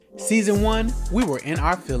Season 1, we were in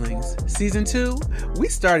our feelings. Season 2, we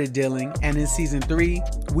started dealing. And in Season 3,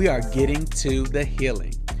 we are getting to the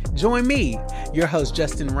healing. Join me, your host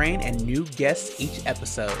Justin Rain, and new guests each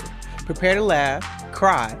episode. Prepare to laugh,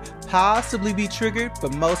 cry, possibly be triggered,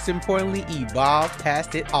 but most importantly, evolve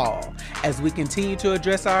past it all as we continue to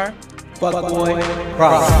address our Fu Boi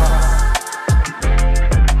Problems.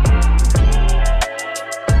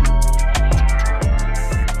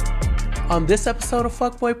 On this episode of Fu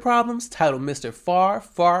Boi Problems, titled Mr. Far,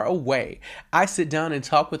 Far Away, I sit down and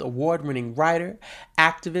talk with award-winning writer,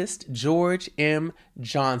 activist George M.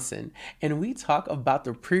 Johnson, and we talk about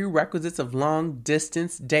the prerequisites of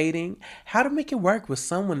long-distance dating, how to make it work with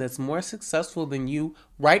someone that's more successful than you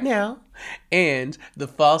right now, and the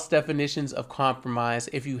false definitions of compromise.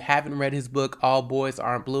 If you haven't read his book, All Boys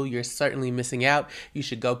Aren't Blue, you're certainly missing out. You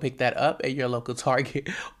should go pick that up at your local Target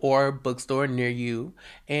or bookstore near you.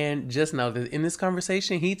 And just know that in this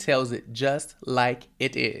conversation, he tells it just like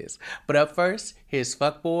it is. But up first, here's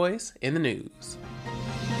Fuck Boys in the News.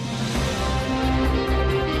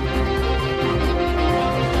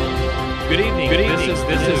 Good evening. This is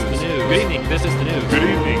the news. Good evening. This is the news. Good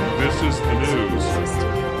evening. This is the news.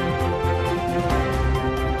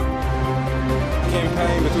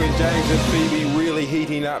 Campaign between James and Phoebe really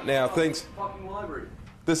heating up now. Thanks.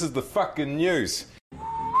 This is the fucking news.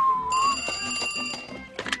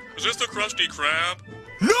 Is this the Krusty Krab?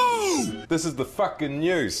 No! This is the fucking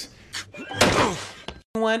news.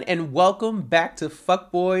 Everyone, and welcome back to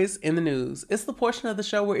Fuck Boys in the News. It's the portion of the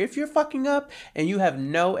show where if you're fucking up and you have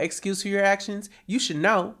no excuse for your actions, you should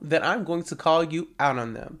know that I'm going to call you out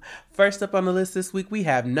on them. First up on the list this week, we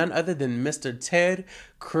have none other than Mr. Ted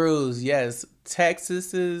Cruz. Yes,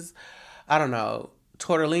 Texas's,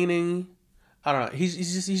 tortellini. I don't know.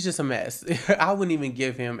 He's just a mess. I wouldn't even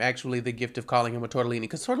give him actually the gift of calling him a tortellini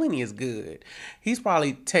because tortellini is good. He's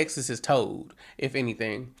probably Texas's toad, if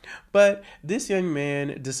anything. But this young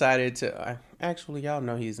man decided to, actually, y'all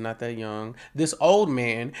know he's not that young. This old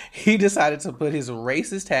man, he decided to put his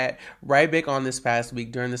racist hat right back on this past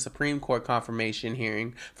week during the Supreme Court confirmation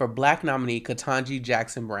hearing for Black nominee Ketanji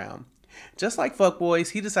Jackson Brown. Just like fuckboys,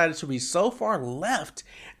 he decided to be so far left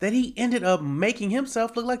that he ended up making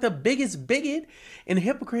himself look like the biggest bigot and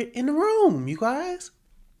hypocrite in the room, you guys.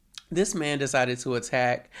 This man decided to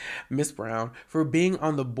attack Miss Brown for being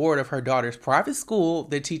on the board of her daughter's private school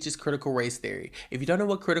that teaches critical race theory. If you don't know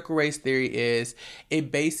what critical race theory is,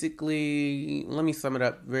 it basically, let me sum it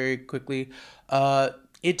up very quickly.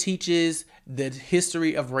 It teaches the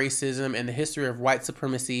history of racism and the history of white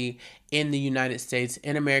supremacy in the United States,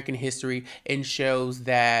 in American history, and shows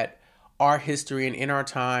that our history and in our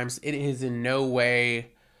times, it has in no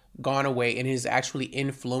way gone away and has actually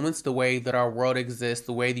influenced the way that our world exists,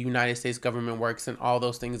 the way the United States government works, and all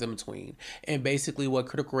those things in between. And basically what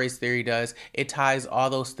critical race theory does, it ties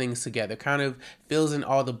all those things together, kind of fills in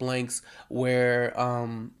all the blanks where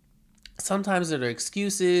sometimes there are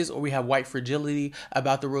excuses or we have white fragility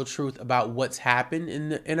about the real truth about what's happened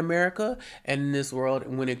in America and in this world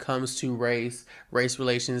when it comes to race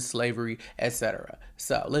relations, slavery, etc.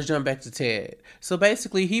 So let's jump back to Ted. So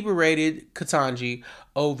basically he berated Ketanji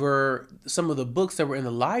over some of the books that were in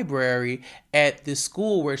the library at this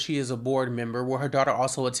school where she is a board member, where her daughter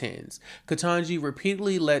also attends. Ketanji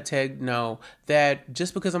repeatedly let Ted know that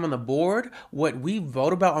just because I'm on the board, what we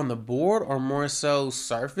vote about on the board are more so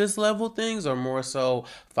surface level things or more so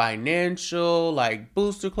financial, like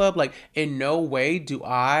booster club. Like in no way do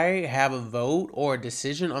I have a vote or a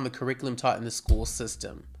decision on the curriculum taught in the school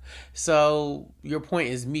system. So your point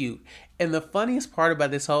is mute. And the funniest part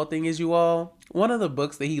about this whole thing is, you all, one of the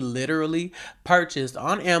books that he literally purchased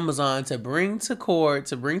on Amazon to bring to court,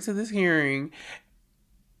 to bring to this hearing,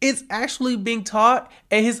 it's actually being taught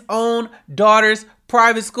at his own daughter's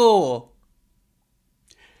private school.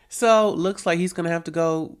 So looks like he's going to have to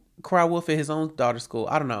go cry wolf at his own daughter's school.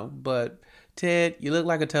 I don't know. But Ted, you look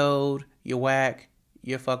like a toad. You're whack.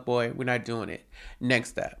 You're a fuckboy. We're not doing it.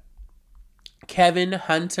 Next up, Kevin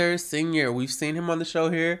Hunter Sr. We've seen him on the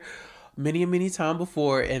show here many times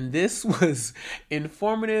before, and this was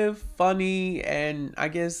informative, funny, and I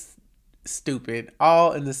guess stupid,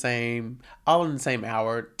 all in the same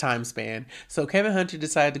hour time span. So Kevin Hunter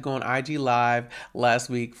decided to go on IG Live last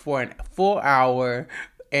week for a full hour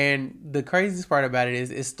And the craziest part about it is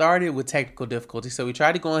it started with technical difficulty. So we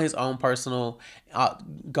tried to go on his own personal,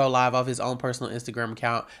 go live off his own personal Instagram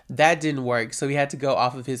account. That didn't work. So he had to go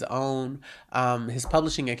off of his own, his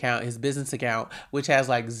publishing account, his business account, which has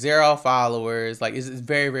like 0 followers. Like it's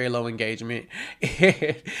very, very low engagement.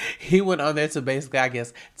 And he went on there to basically, I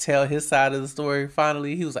guess, tell his side of the story.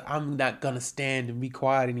 Finally, he was like, I'm not going to stand and be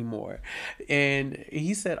quiet anymore. And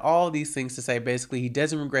he said all these things to say, basically, he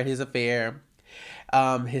doesn't regret his affair,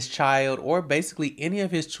 his child, or basically any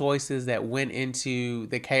of his choices that went into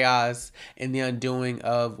the chaos and the undoing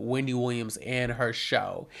of Wendy Williams and her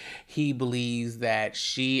show. He believes that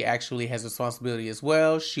she actually has responsibility as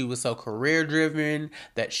well. She was so career driven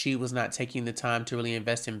that she was not taking the time to really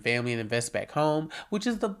invest in family and invest back home, which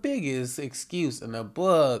is the biggest excuse in the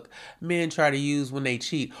book men try to use when they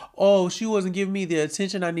cheat. Oh, she wasn't giving me the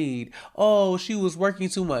attention I need. Oh, she was working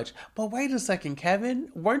too much. But wait a second, Kevin,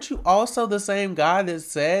 weren't you also the same guy that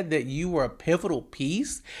said that you were a pivotal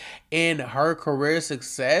piece in her career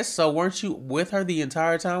success? So weren't you with her the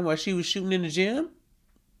entire time while she was shooting in the gym?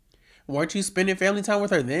 Weren't you spending family time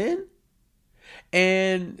with her then?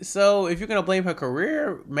 And so if you're going to blame her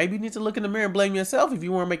career, maybe you need to look in the mirror and blame yourself if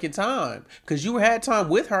you weren't making time. Because you had time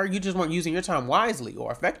with her, you just weren't using your time wisely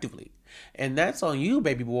or effectively. And that's on you,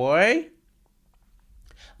 baby boy.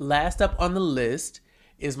 Last up on the list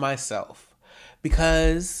is myself.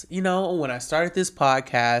 Because, you know, when I started this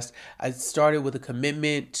podcast, I started with a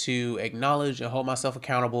commitment to acknowledge and hold myself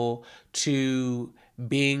accountable to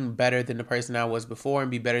being better than the person I was before and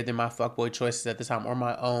be better than my fuckboy choices at the time or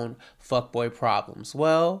my own fuckboy problems.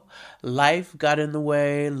 Well, life got in the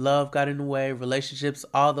way, love got in the way, relationships,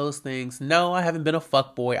 all those things. No, I haven't been a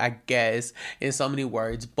fuckboy, I guess, in so many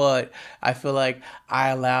words, but I feel like I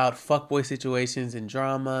allowed fuckboy situations and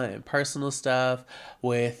drama and personal stuff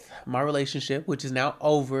with my relationship, which is now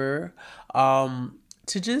over,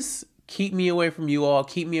 to just keep me away from you all,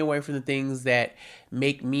 keep me away from the things that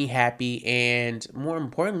make me happy. And more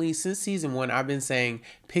importantly, since season 1, I've been saying,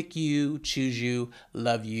 pick you, choose you,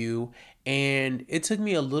 love you. And it took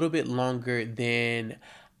me a little bit longer than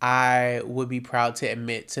I would be proud to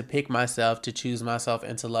admit to pick myself, to choose myself,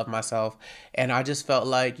 and to love myself. And I just felt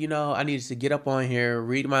like, you know, I needed to get up on here,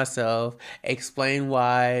 read myself, explain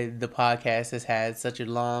why the podcast has had such a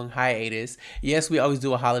long hiatus. Yes, we always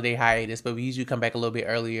do a holiday hiatus, but we usually come back a little bit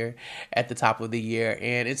earlier at the top of the year.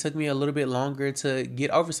 And it took me a little bit longer to get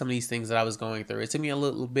over some of these things that I was going through. It took me a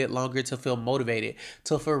little bit longer to feel motivated,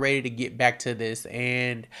 to feel ready to get back to this.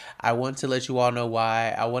 And I want to let you all know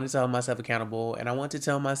why. I wanted to hold myself accountable, and I want to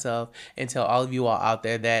tell myself and tell all of you all out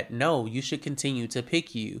there that no, you should continue to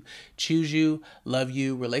pick you, choose you, love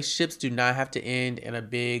you. Relationships do not have to end in a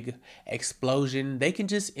big explosion. They can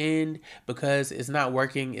just end because it's not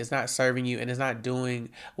working, it's not serving you, and it's not doing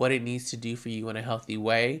what it needs to do for you in a healthy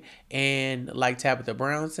way. And like Tabitha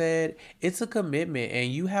Brown said, it's a commitment,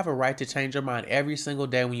 and you have a right to change your mind every single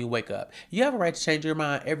day when you wake up. You have a right to change your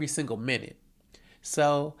mind every single minute.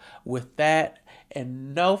 So with that,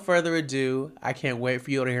 and no further ado, I can't wait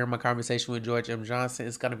for you to hear my conversation with George M. Johnson.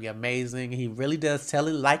 It's going to be amazing. He really does tell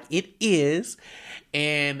it like it is.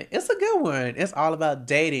 And it's a good one. It's all about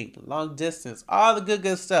dating, long distance, all the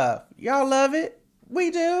good stuff. Y'all love it?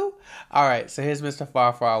 We do? All right, so here's Mr.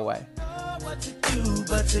 Far, Far Away. What to do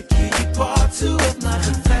but to keep part 2 of my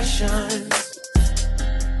confessions.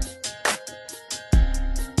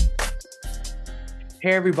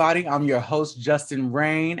 Hey everybody, I'm your host, Justin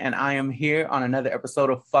Rain, and I am here on another episode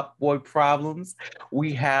of Fu Boi Problems.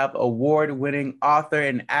 We have award-winning author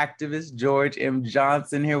and activist George M.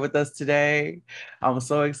 Johnson here with us today. I'm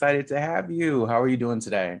so excited to have you. How are you doing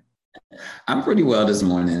today? I'm pretty well this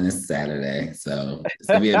morning. It's Saturday, so it's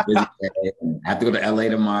gonna be a busy day. I have to go to LA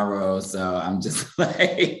tomorrow, so I'm just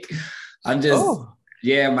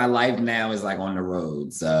yeah, my life now is like on the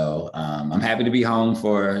road. So I'm happy to be home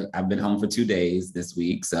I've been home for 2 days this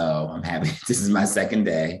week. So I'm happy. This is my second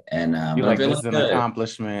day. And you're like, this is an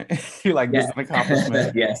accomplishment. You're like, this is an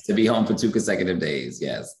accomplishment. Yes, to be home for 2 consecutive days.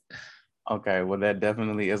 Yes. Okay, well, that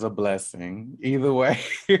definitely is a blessing. Either way,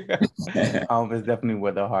 it's definitely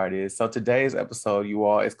where the heart is. So today's episode, you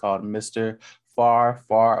all, is called Mr. Far,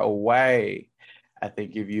 Far Away. I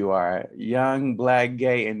think if you are young, Black,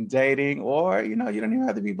 gay, and dating, or, you know, you don't even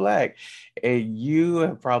have to be Black, and you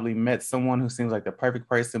have probably met someone who seems like the perfect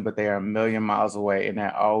person, but they are a million miles away, and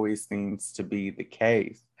that always seems to be the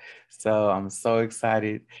case. So I'm so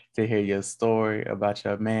excited to hear your story about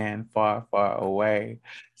your man far, far away.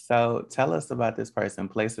 So tell us about this person.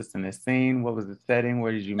 Place us in the scene. What was the setting?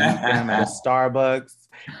 Where did you meet them? At a Starbucks?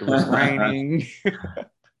 It was raining.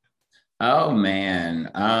 Oh,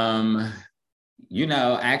 man.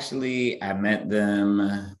 Actually, I met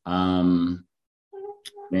them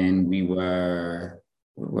when where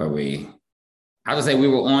were we? I would say we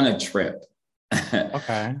were on a trip.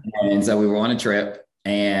 Okay. And so we were on a trip,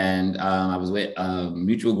 and I was with a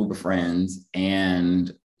mutual group of friends.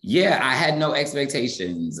 And yeah, I had no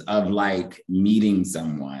expectations of like meeting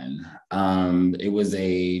someone. It was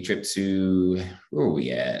a trip to, where were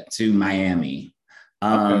we at? To Miami.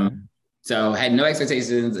 Okay. So had no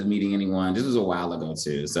expectations of meeting anyone. This was a while ago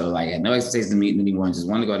too. So like had no expectations of meeting anyone, just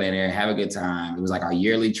wanted to go down there, have a good time. It was like our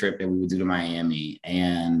yearly trip that we would do to Miami.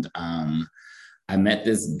 And I met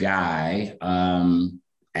this guy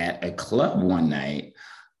at a club one night.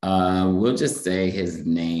 We'll just say his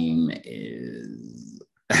name is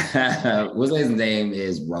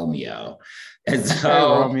Romeo. And so Hey,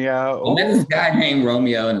 Romeo. I met this guy named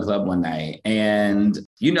Romeo in the club one night, and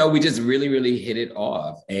we just really, really hit it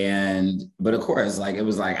off. But of course, like it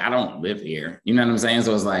was like, I don't live here. You know what I'm saying?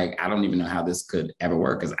 So it's like, I don't even know how this could ever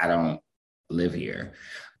work because I don't live here.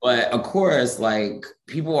 But of course, like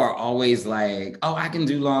people are always like, oh, I can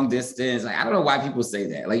do long distance. Like, I don't know why people say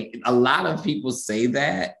that. Like a lot of people say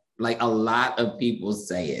that. Like a lot of people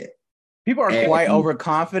say it. People are quite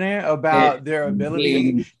overconfident about their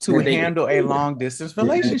ability to handle a long distance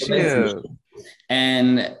relationship.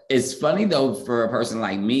 And it's funny though, for a person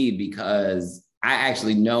like me, because I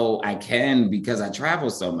actually know I can, because I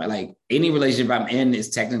travel so much. Like any relationship I'm in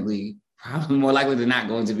is technically probably more likely than not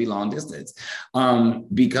going to be long distance,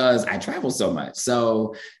 because I travel so much.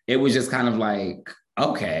 So it was just kind of like,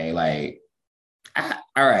 okay, like,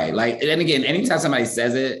 all right. Like, and again, anytime somebody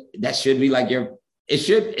says it, that should be like it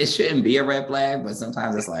shouldn't be a red flag, but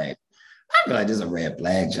sometimes it's like, I feel like this is a red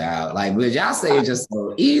flag, child. Like, but y'all say it just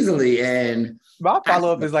so easily. And my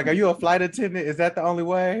follow-up is like, are you a flight attendant? Is that the only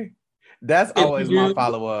way? That's always my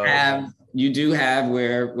follow-up. You do have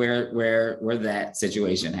where that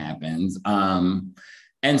situation happens.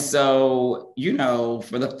 And so,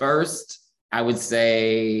 for the first, I would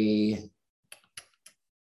say,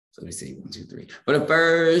 so let me see, 1, 2, 3. For the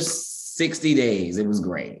first 60 days, it was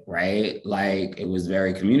great, right? Like it was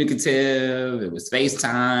very communicative. It was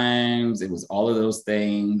FaceTimes. It was all of those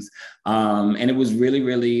things. And it was really,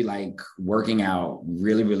 really like working out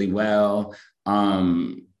really, really well.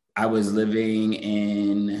 I was living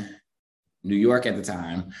in New York at the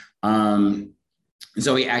time.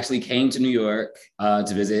 So he actually came to New York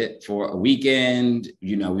to visit for a weekend.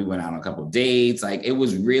 We went out on a couple of dates. Like it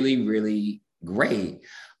was really, really great.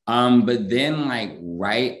 But then like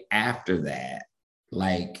right after that,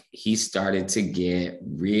 like he started to get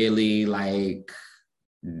really like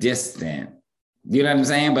distant. You know what I'm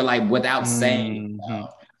saying? But like without saying.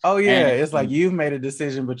 Oh yeah, it's like you've made a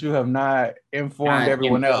decision, but you have not informed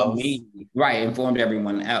everyone else. Informed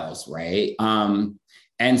everyone else, right?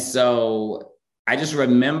 And so I just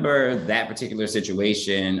remember that particular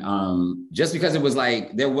situation, just because it was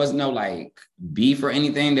like, there was no like beef or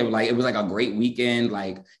anything. It was like a great weekend.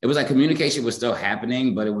 Like it was like communication was still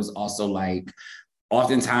happening, but it was also like,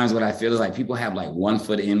 oftentimes what I feel is like people have like 1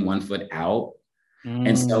 foot in, 1 foot out.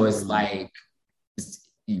 And so it's like,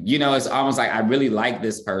 it's almost like I really like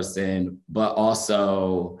this person, but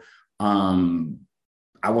also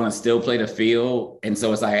I want to still play the field. And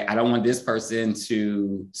so it's like, I don't want this person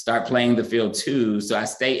to start playing the field too. So I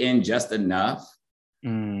stay in just enough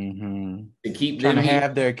to keep trying them to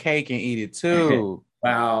have their cake and eat it too.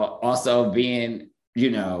 While also being,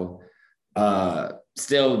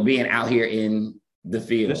 still being out here in the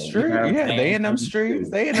field. The street, they in them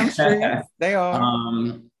streets. They in them streets. They are.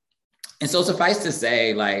 And so suffice to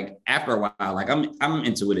say, like after a while, like I'm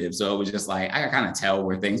intuitive. So it was just like, I could kind of tell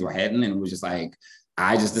where things were heading. And it was just like,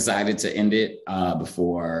 I just decided to end it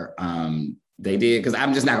before they did. Cause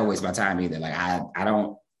I'm just not gonna waste my time either. Like I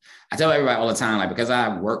tell everybody all the time, like, because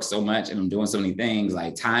I work so much and I'm doing so many things,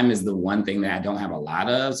 like time is the one thing that I don't have a lot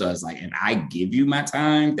of. So it's like, if I give you my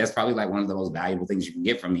time, that's probably like one of the most valuable things you can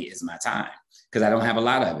get from me is my time. Cause I don't have a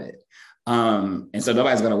lot of it. And so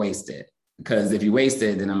nobody's gonna waste it. Because if you waste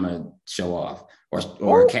it, then I'm gonna show off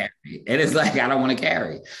or carry. And it's like, I don't want to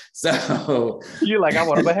carry. So you're like, I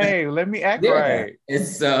want to behave. Let me act right. And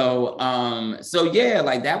so, yeah,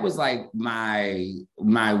 like that was like my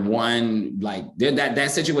one, like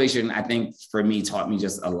that situation, I think for me taught me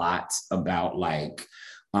just a lot about like,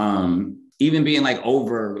 even being like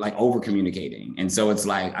over communicating. And so it's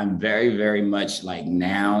like, I'm very, very much like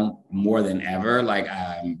now more than ever, like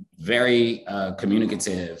I'm very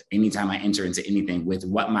communicative anytime I enter into anything with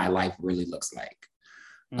what my life really looks like.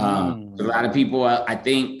 A lot of people, I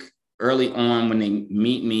think early on when they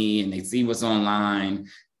meet me and they see what's online,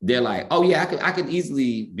 they're like, oh yeah, I could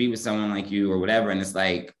easily be with someone like you or whatever. And it's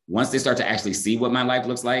like, once they start to actually see what my life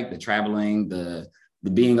looks like, the traveling, the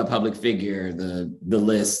being a public figure, the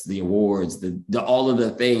lists, the awards, the all of the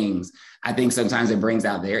things, I think sometimes it brings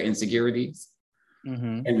out their insecurities.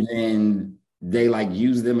 Mm-hmm. And then they like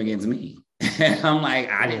use them against me. And I'm like,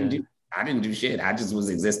 I didn't do shit. I just was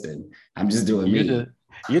existing. I'm just doing me.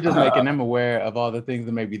 You're just making them aware of all the things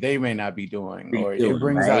that maybe they may not be doing, or it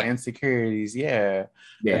brings out insecurities, of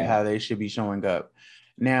how they should be showing up.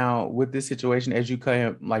 Now, with this situation, as you cut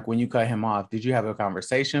him, like when you cut him off, did you have a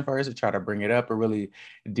conversation first to try to bring it up or really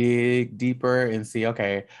dig deeper and see,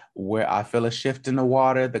 okay, where I feel a shift in the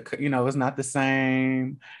water, it's not the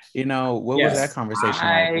same. What was that conversation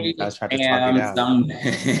like when you guys tried to talk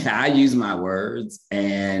it out? I use my words,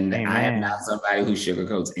 and Amen. I am not somebody who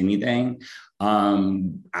sugarcoats anything.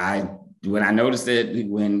 When I noticed it,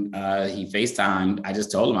 when he FaceTimed, I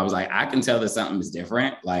just told him, I was like, I can tell that something is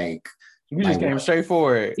different. Like, you just came straight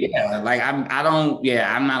for it. Yeah, like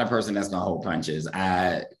I'm not a person that's gonna hold punches. Because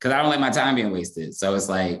I don't like my time being wasted. So it's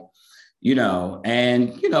like,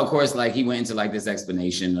 of course, like he went into like this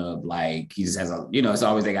explanation of like he just has it's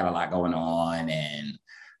always they got a lot going on, and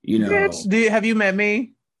Bitch, have you met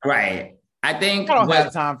me? Right. I think I don't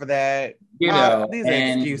have time for that. These are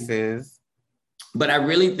excuses. But I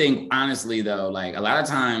really think, honestly, though, like a lot of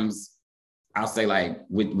times, I'll say like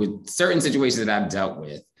with certain situations that I've dealt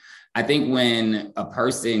with, I think when a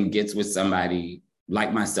person gets with somebody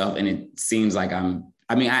like myself, and it seems like I'm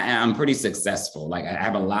pretty successful. Like I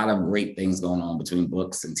have a lot of great things going on between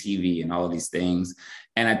books and TV and all of these things.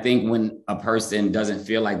 And I think when a person doesn't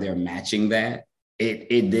feel like they're matching that,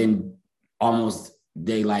 it then almost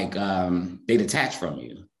they detach from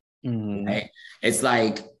you. Mm-hmm. Right? It's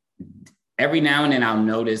like every now and then I'll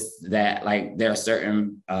notice that like there are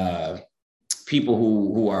certain people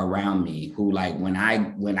who are around me who like when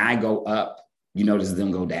I go up, you notice them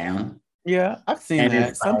go down. Yeah, I've seen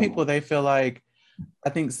that. Some people, they feel like,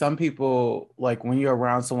 I think some people, like when you're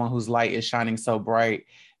around someone whose light is shining so bright,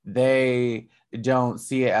 they don't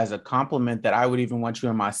see it as a compliment that I would even want you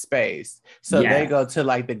in my space. So they go to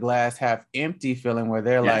like the glass half empty feeling where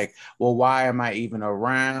they're like, well, why am I even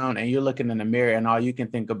around? And you're looking in the mirror and all you can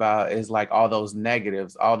think about is like all those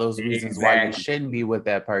negatives, all those reasons why you shouldn't be with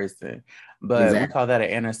that person. But we call that an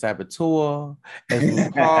inner saboteur, as we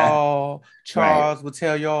call Charles would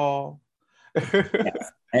tell y'all.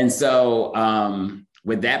 And so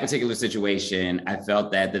with that particular situation, I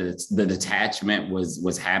felt that the detachment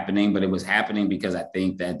was happening, but it was happening because I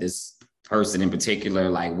think that this person in particular,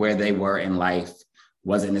 like where they were in life,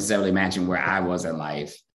 wasn't necessarily matching where I was in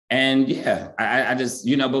life. And I just,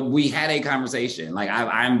 but we had a conversation. Like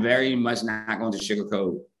I'm very much not going to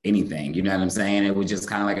sugarcoat anything. You know what I'm saying? It was just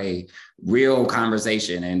kind of like a real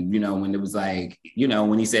conversation. And, when it was like,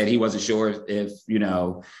 when he said he wasn't sure if,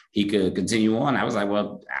 he could continue on, I was like,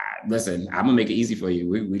 well, listen, I'm gonna make it easy for you.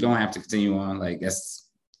 We don't have to continue on. Like that's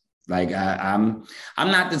like, I'm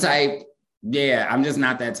not the type. Yeah, I'm just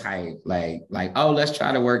not that type. Like, oh, let's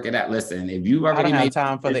try to work it out. Listen, if you already made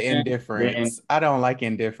time for the indifference, I don't like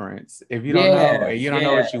indifference. If you don't know, you don't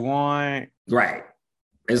know what you want. Right.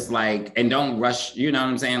 It's like, and don't rush, you know what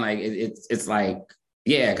I'm saying? Like, it's like,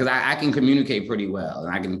 because I can communicate pretty well.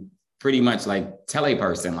 And I can pretty much like tell a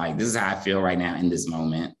person, like, this is how I feel right now in this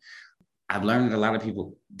moment. I've learned that a lot of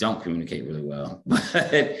people don't communicate really well.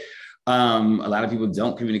 But a lot of people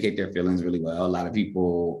don't communicate their feelings really well. A lot of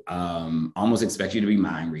people almost expect you to be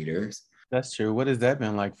mind readers. That's true. What has that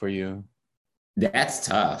been like for you? That's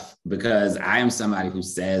tough because I am somebody who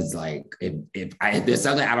says like, if there's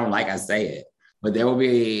something I don't like, I say it. But there will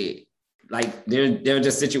be like, there are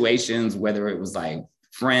just situations, whether it was like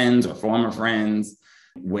friends or former friends,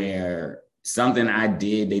 where something I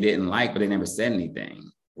did, they didn't like, but they never said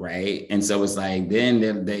anything. Right. And so it's like,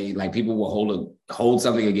 then they like people will hold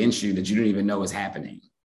something against you that you don't even know is happening.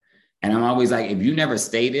 And I'm always like, if you never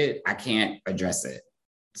state it, I can't address it.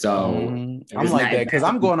 So I'm like that because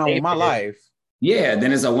I'm going on with my life. Yeah,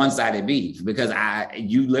 then it's a one-sided beef because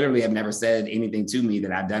you literally have never said anything to me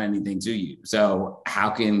that I've done anything to you. So how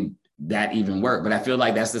can that even work? But I feel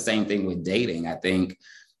like that's the same thing with dating. I think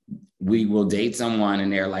we will date someone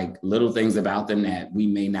and there are like little things about them that we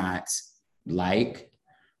may not like.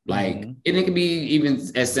 Like, and it can be even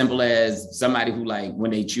as simple as somebody who like, when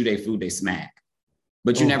they chew their food, they smack,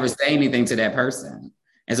 but you never say anything to that person.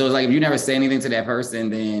 And so it's like, if you never say anything to that person,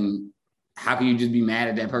 then how can you just be mad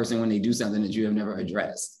at that person when they do something that you have never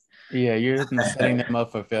addressed? Yeah, you're setting them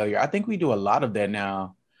up for failure. I think we do a lot of that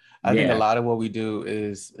now. I think a Yeah. lot of what we do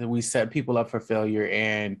is we set people up for failure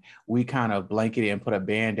and we kind of blanket it and put a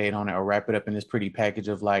band-aid on it or wrap it up in this pretty package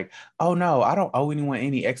of like, oh no, I don't owe anyone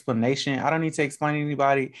any explanation. I don't need to explain to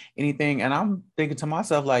anybody anything. And I'm thinking to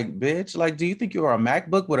myself, like, bitch, like, do you think you're a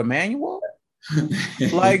MacBook with a manual?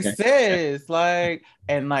 Like, sis, like,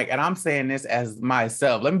 and I'm saying this as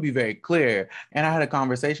myself. Let me be very clear. And I had a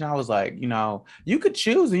conversation. I was like, you could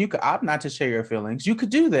choose and you could opt not to share your feelings. You could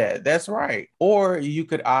do that. That's right. Or you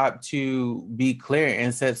could opt to be clear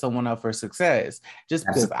and set someone up for success. Just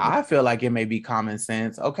because Absolutely. I feel like it may be common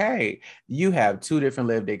sense. Okay, you have two different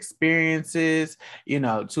lived experiences,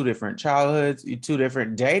 two different childhoods, two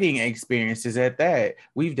different dating experiences at that.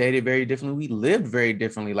 We've dated very differently. We lived very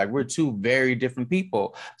differently. Like, we're two very different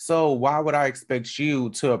people. So why would I expect you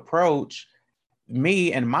to approach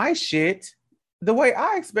me and my shit the way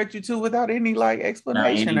I expect you to without any like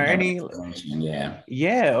explanation or any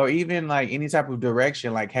yeah, or even like any type of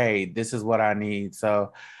direction, like, hey, this is what I need.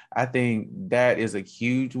 So I think that is a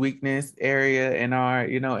huge weakness area in our,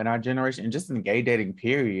 in our generation and just in the gay dating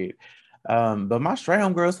period. But my straight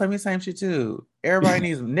home girls tell me the same shit too.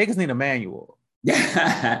 Everybody niggas need a manual.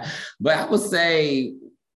 Yeah. But I would say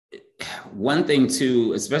one thing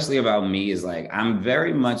too, especially about me, is like I'm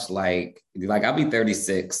very much like I'll be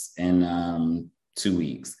 36 in 2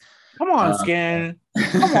 weeks. Come on, Skin.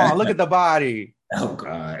 Come on, look at the body. Oh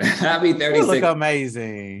God, I'll be 36. You look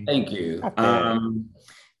amazing. Thank you.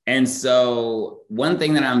 And so one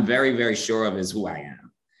thing that I'm very, very sure of is who I am.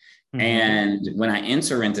 Mm-hmm. And when I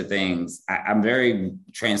enter into things, I'm very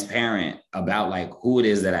transparent about like who it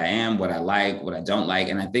is that I am, what I like, what I don't like.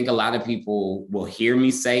 And I think a lot of people will hear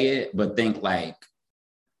me say it, but think like,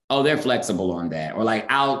 oh, they're flexible on that. Or like,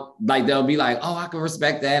 they'll be like, oh, I can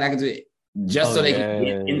respect that. I can do it just so they can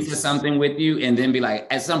get into something with you. And then be like,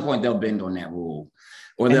 at some point they'll bend on that rule.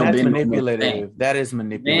 Or they'll bend manipulative. That is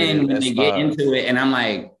manipulative. Then when they get into it and I'm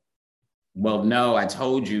like, well, no, I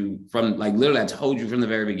told you from the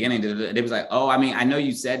very beginning. It was like, oh, I mean, I know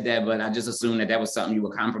you said that, but I just assumed that was something you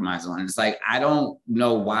would compromise on. It's like, I don't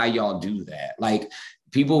know why y'all do that. Like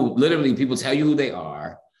people tell you who they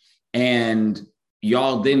are and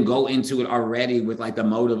y'all then go into it already with like the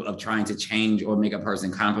motive of trying to change or make a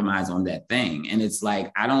person compromise on that thing. And it's like,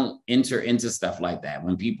 I don't enter into stuff like that.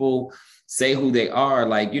 When people say who they are,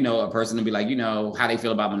 like, a person will be like, how they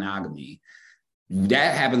feel about monogamy.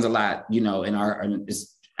 That happens a lot, in our,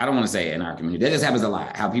 I don't want to say in our community, that just happens a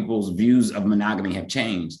lot, how people's views of monogamy have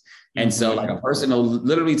changed. And so like a person will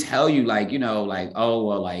literally tell you like, oh,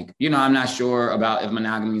 well, like, I'm not sure about if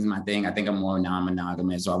monogamy is my thing. I think I'm more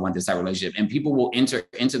non-monogamous, or I want this type of relationship. And people will enter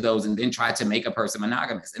into those and then try to make a person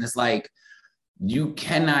monogamous. And it's like, you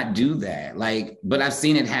cannot do that. Like, but I've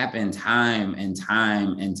seen it happen time and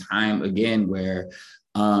time and time again where,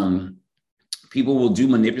 people will do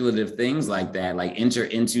manipulative things like that, like enter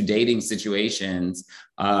into dating situations,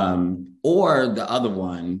 or the other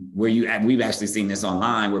one where we've actually seen this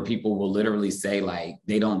online where people will literally say like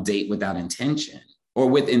they don't date without intention or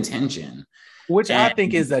with intention. Which I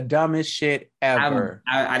think is the dumbest shit ever.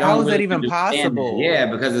 I don't. How is that even possible? That. Yeah,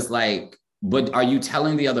 because it's like, but are you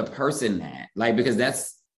telling the other person that? Like, because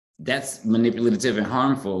that's manipulative and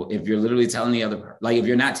harmful if you're literally telling if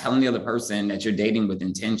you're not telling the other person that you're dating with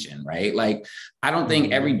intention, right? Like, I don't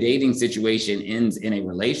think every dating situation ends in a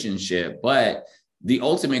relationship, but the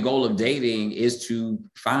ultimate goal of dating is to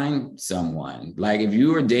find someone. Like, if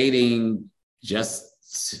you are dating just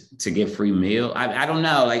to get free meal, I don't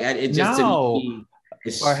know. Like, it just, no. To me,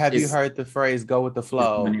 or have you heard the phrase "go with the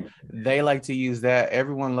flow"? They like to use that.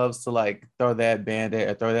 Everyone loves to like throw that band-aid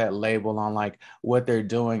or throw that label on like what they're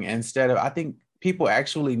doing instead of, I think people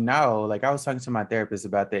actually know. Like, I was talking to my therapist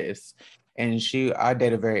about this, and I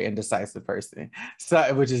date a very indecisive person,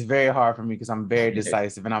 so which is very hard for me because I'm very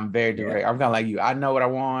decisive and I'm very direct. I'm kind of like you. I know what I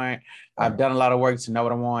want. I've done a lot of work to know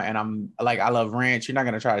what I want, and I'm like, I love ranch. You're not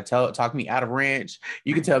gonna try to talk me out of ranch.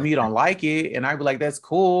 You can tell me you don't like it, and I'd be like, that's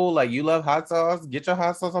cool. Like, you love hot sauce, get your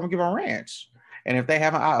hot sauce. I'm gonna give them ranch. And if they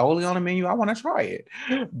have an aioli on the menu, I want to try it.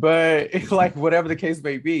 But like, whatever the case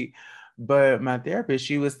may be. But my therapist,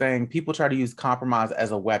 she was saying people try to use compromise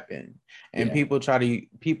as a weapon, and people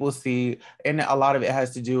see, and a lot of it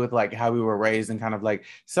has to do with like how we were raised and kind of like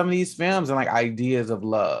some of these films and like ideas of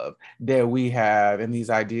love that we have and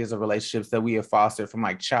these ideas of relationships that we have fostered from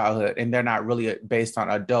like childhood, and they're not really based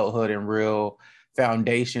on adulthood and real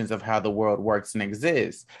foundations of how the world works and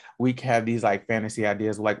exists, we have these like fantasy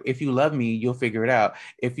ideas like, if you love me, you'll figure it out.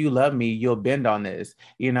 If you love me, you'll bend on this.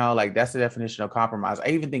 Like that's the definition of compromise. I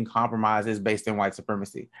even think compromise is based in white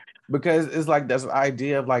supremacy, because it's like this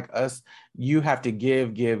idea of like us, you have to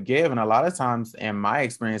give, give, give. And a lot of times in my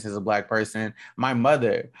experience as a Black person, my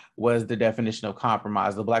mother was the definition of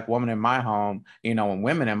compromise. The Black woman in my home, and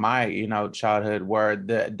women in my, childhood were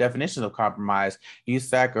the definition of compromise. You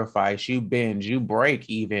sacrifice, you bend, you break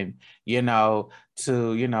even, to,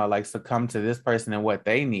 like succumb to this person and what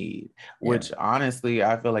they need, which honestly,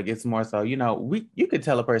 I feel like it's more so, you could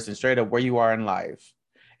tell a person straight up where you are in life,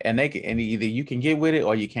 and either you can get with it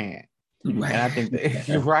or you can't. Right. And I think that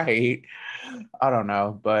you're right. I don't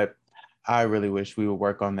know, but I really wish we would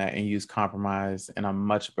work on that and use compromise in a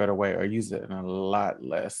much better way, or use it in a lot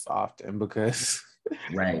less often, because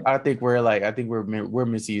right. I think we're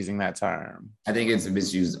misusing that term. I think it's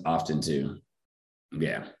misused often too.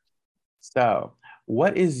 Yeah. So,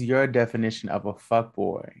 what is your definition of a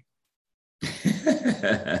fuckboy?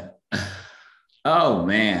 Oh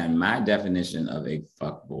man, my definition of a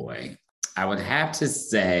fuckboy. I would have to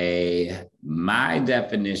say my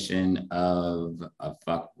definition of a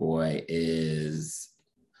fuckboy is,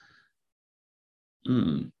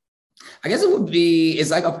 I guess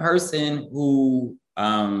it's like a person who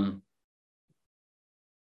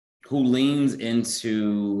leans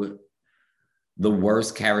into the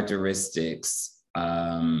worst characteristics.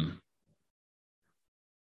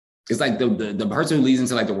 It's like the person who leads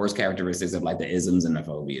into like the worst characteristics of like the isms and the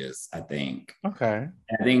phobias, I think. Okay.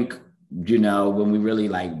 I think, when we really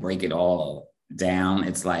like break it all down,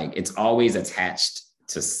 it's like, it's always attached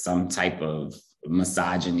to some type of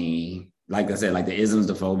misogyny. Like I said, like the isms,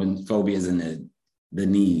 the phobias, and the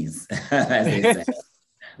knees, as they say.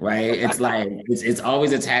 Right? It's like, it's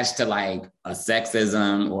always attached to like a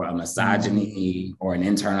sexism or a misogyny or an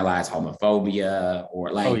internalized homophobia,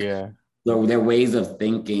 or like, their ways of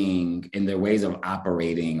thinking and their ways of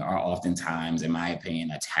operating are oftentimes, in my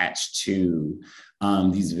opinion, attached to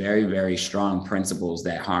these very, very strong principles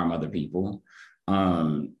that harm other people.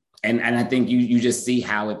 And I think you just see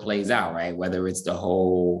how it plays out, right? Whether it's the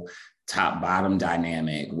whole top-bottom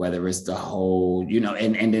dynamic, whether it's the whole,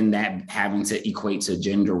 and then that having to equate to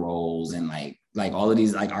gender roles and like all of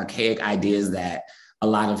these like archaic ideas that a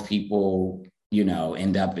lot of people,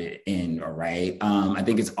 end up in, right? I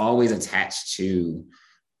think it's always attached to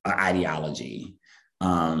ideology.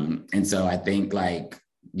 And so I think like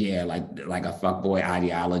a fuckboy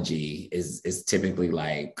ideology is typically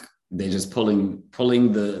like, they're just pulling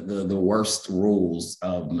the worst rules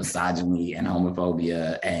of misogyny and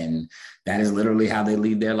homophobia, and that is literally how they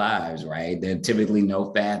lead their lives, right? They're typically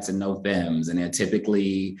no fats and no femmes, and they're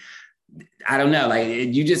typically, I don't know, like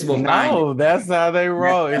you just will find. No, that's how they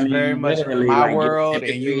roll. It's very much my like, world,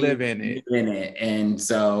 and you live in it. And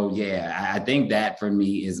so, I think that for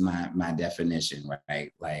me is my definition,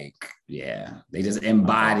 right? Like, they just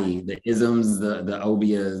embody the isms, the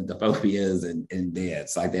obias, the phobias, and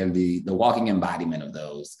it's like they're the walking embodiment of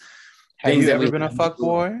those. Have you ever been a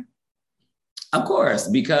fuckboy? Of course,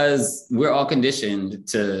 because we're all conditioned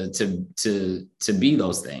to be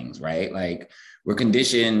those things, right? Like, we're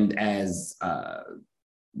conditioned as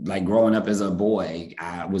like growing up as a boy,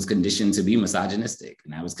 I was conditioned to be misogynistic,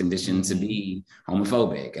 and I was conditioned to be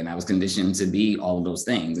homophobic, and I was conditioned to be all of those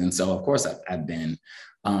things. And so, of course, I've been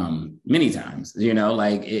many times,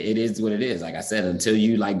 like it is what it is. Like I said, until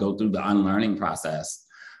you like go through the unlearning process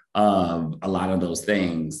of a lot of those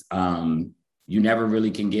things, you never really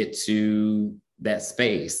can get to that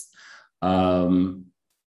space, of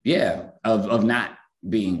not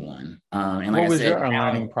being one. And like what was I said, your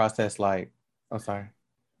unlearning process like? Oh, sorry.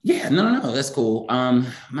 Yeah, no, that's cool. My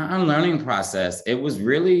unlearning process, it was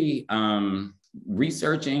really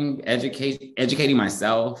researching, educating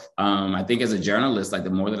myself. I think as a journalist, like the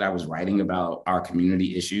more that I was writing about our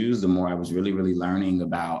community issues, the more I was really, really learning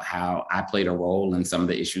about how I played a role in some of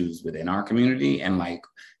the issues within our community, and like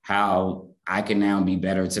how I can now be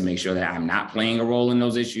better to make sure that I'm not playing a role in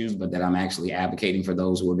those issues, but that I'm actually advocating for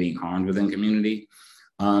those who are being harmed within community.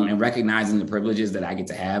 And recognizing the privileges that I get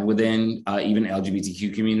to have within even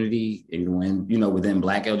LGBTQ community, even when, within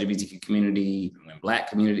Black LGBTQ community, when Black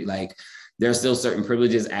community, like there are still certain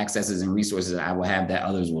privileges, accesses, and resources that I will have that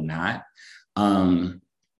others will not. And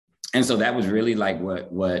so that was really like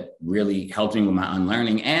what really helped me with my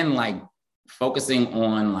unlearning, and like focusing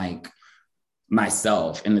on like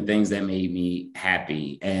myself and the things that made me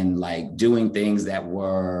happy, and like doing things that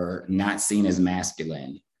were not seen as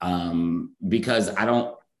masculine. Because I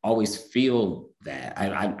don't always feel that.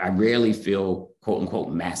 I rarely feel quote unquote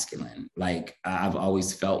masculine. Like I've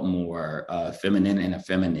always felt more feminine and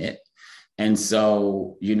effeminate. And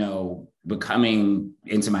so, becoming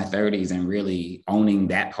into my 30s and really owning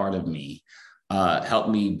that part of me helped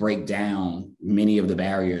me break down many of the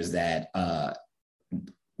barriers that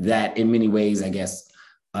in many ways, I guess,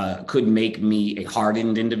 could make me a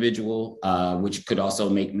hardened individual, which could also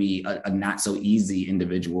make me a not so easy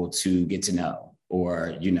individual to get to know,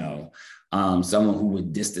 or, someone who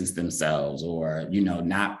would distance themselves, or,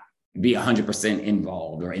 not be 100%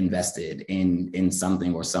 involved or invested in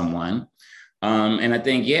something or someone. And I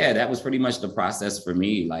think, that was pretty much the process for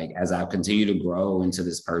me. Like, as I continue to grow into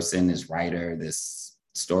this person, this writer, this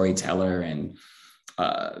storyteller, and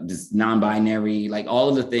this non-binary, like all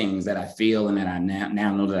of the things that I feel and that I now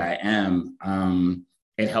know that I am,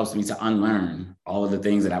 it helps me to unlearn all of the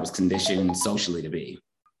things that I was conditioned socially to be.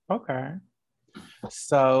 Okay.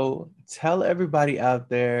 So tell everybody out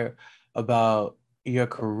there about your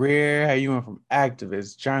career, how you went from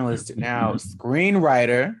activist, journalist to now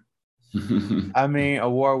screenwriter. I mean,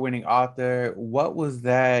 award-winning author. What was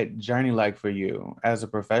that journey like for you as a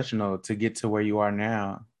professional to get to where you are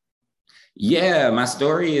now? Yeah, my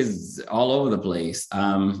story is all over the place.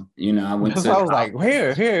 I went to. I was like,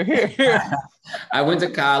 here. I went to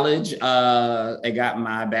college. I got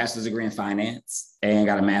my bachelor's degree in finance and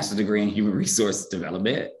got a master's degree in human resource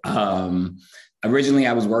development. Originally,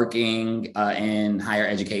 I was working in higher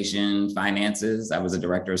education finances. I was a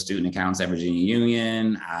director of student accounts at Virginia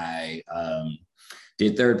Union. I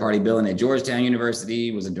did third-party billing at Georgetown University,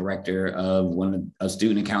 was a director of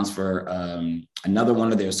student accounts for another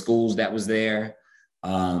one of their schools that was there.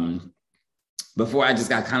 Before I just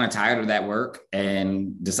got kind of tired of that work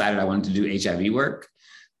and decided I wanted to do HIV work.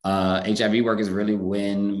 HIV work is really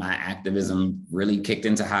when my activism really kicked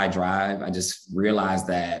into high drive. I just realized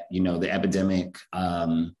that, the epidemic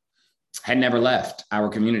had never left our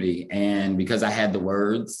community. And because I had the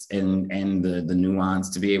words and the nuance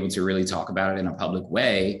to be able to really talk about it in a public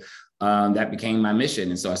way, that became my mission.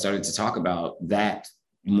 And so I started to talk about that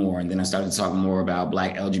more. And then I started talking more about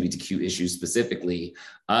Black LGBTQ issues specifically.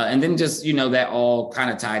 And then just, that all kind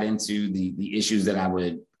of tied into the issues that I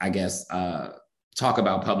would, I guess, talk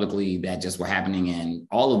about publicly that just were happening in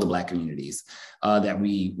all of the Black communities that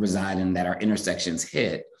we reside in, that our intersections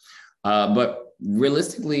hit. But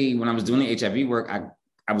realistically, when I was doing the HIV work,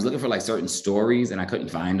 I was looking for like certain stories and I couldn't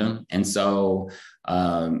find them. And so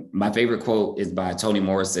my favorite quote is by Toni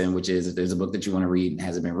Morrison, which is, if there's a book that you want to read and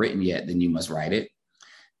hasn't been written yet, then you must write it.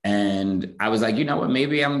 And I was like, you know what,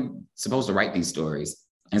 maybe I'm supposed to write these stories.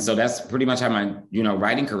 And so that's pretty much how my,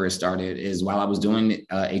 writing career started. Is while I was doing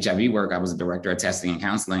HIV work, I was a director of testing and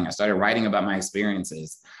counseling. I started writing about my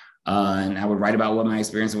experiences. And I would write about what my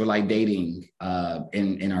experiences were like dating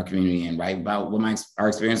in our community, and write about what our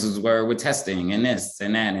experiences were with testing and this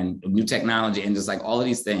and that and new technology and just like all of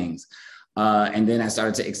these things. And then I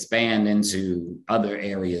started to expand into other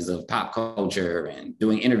areas of pop culture and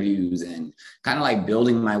doing interviews and kind of like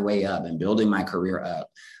building my way up and building my career up.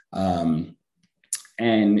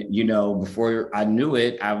 And, before I knew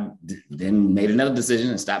it, I then made another decision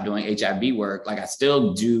and stopped doing HIV work. Like, I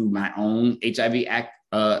still do my own HIV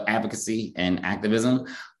advocacy and activism,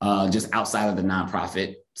 just outside of the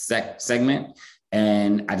nonprofit segment.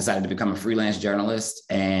 And I decided to become a freelance journalist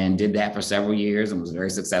and did that for several years and was very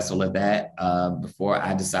successful at that before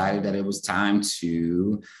I decided that it was time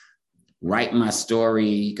to write my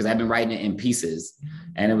story, because I've been writing it in pieces.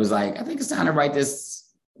 And it was like, I think it's time to write this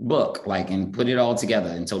book, and put it all together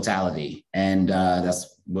in totality. And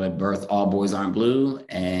that's what birthed All Boys Aren't Blue.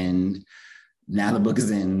 And now the book is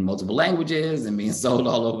in multiple languages and being sold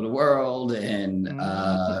all over the world. And,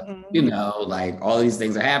 all these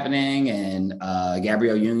things are happening. And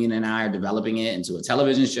Gabrielle Union and I are developing it into a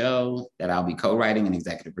television show that I'll be co-writing and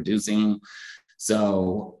executive producing.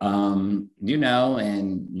 So, and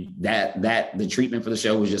that the treatment for the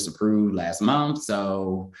show was just approved last month.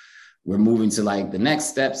 So we're moving to the next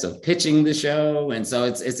steps of pitching the show. And so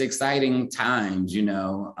it's exciting times,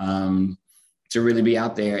 to really be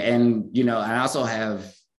out there. And, I also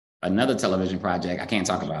have another television project I can't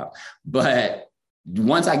talk about, but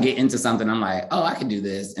once I get into something, I'm like, oh, I can do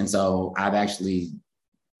this. And so I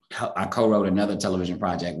co-wrote another television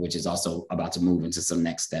project, which is also about to move into some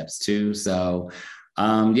next steps too. So,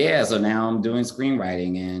 so now I'm doing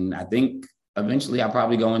screenwriting, and I think eventually I'll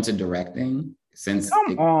probably go into directing. since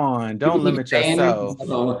Come on, people don't keep limit saying yourself. it.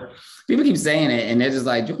 So people keep saying it, and they're just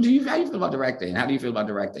like, how do you feel about directing? How do you feel about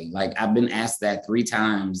directing? Like, I've been asked that 3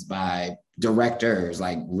 times by directors,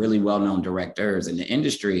 like really well-known directors in the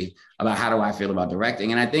industry, about how do I feel about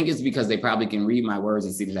directing. And I think it's because they probably can read my words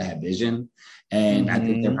and see that I have vision. And I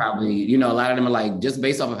think they're probably, you know, a lot of them are like, just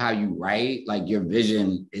based off of how you write, like your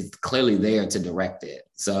vision is clearly there to direct it.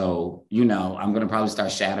 So, you know, I'm going to probably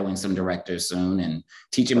start shadowing some directors soon and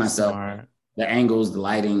teaching myself the angles, the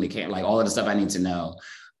lighting, the camera, like all of the stuff I need to know.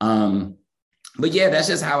 But yeah, that's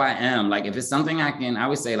just how I am. Like, if it's something I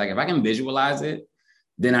always say, like, if I can visualize it,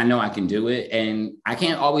 then I know I can do it. And I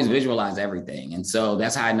can't always visualize everything. And so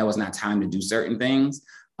that's how I know it's not time to do certain things.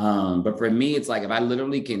 But for me, it's like, if I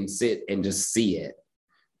literally can sit and just see it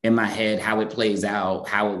in my head, how it plays out,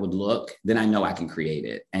 how it would look, then I know I can create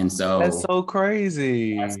it. And so that's so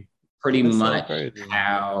crazy. That's pretty much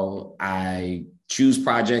how I choose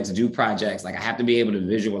projects, do projects. Like, I have to be able to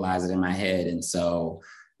visualize it in my head. And so,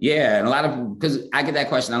 yeah, and a lot of, because I get that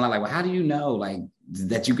question, I'm like, well, how do you know, like,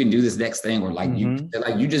 that you can do this next thing? Or like,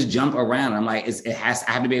 you just jump around. I'm like, I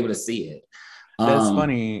have to be able to see it. That's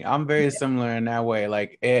funny. I'm very similar in that way.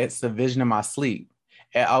 Like, it's the vision of my sleep.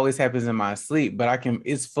 It always happens in my sleep, but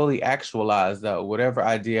it's fully actualized though, whatever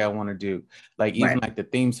idea I want to do. Like, even like the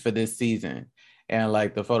themes for this season and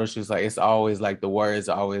like the photo shoots, like, it's always like the words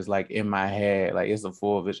are always like in my head. Like, it's a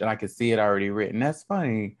full vision. I can see it already written. That's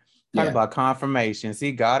funny. Talk about confirmation.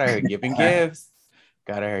 See, got her giving gifts.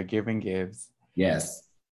 Got her giving gifts. Yes.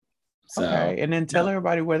 So, okay. And then tell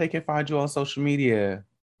everybody where they can find you on social media.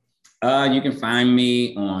 You can find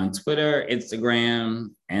me on Twitter,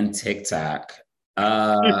 Instagram, and TikTok.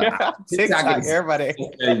 TikTok is everybody.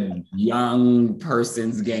 A young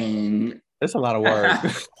person's game. It's a lot of work.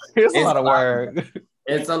 It's a lot of work.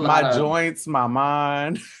 It's a lot. My joints, my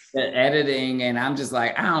mind. The editing, and I'm just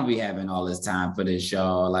like, I don't be having all this time for this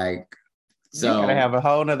show. Like, so you gotta have a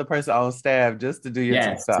whole nother person on staff just to do your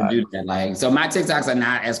TikTok. To do that. Like, so my TikToks are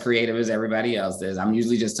not as creative as everybody else's. I'm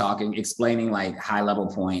usually just explaining like high level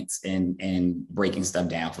points and breaking stuff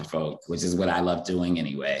down for folks, which is what I love doing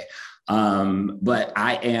anyway. But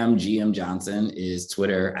I am GM Johnson is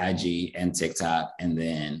Twitter, IG, and TikTok, and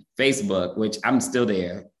then Facebook, which I'm still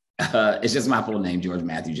there. It's just my full name, George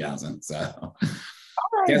Matthew Johnson. So, all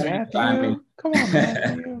right, Matthew. Come on,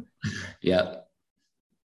 Matthew. Yep.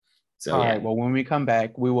 So, all right. Well, when we come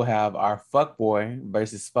back, we will have our fuckboy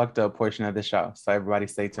versus fucked up portion of the show. So everybody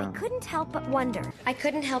stay tuned. I couldn't help but wonder. I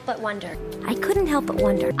couldn't help but wonder. I couldn't help but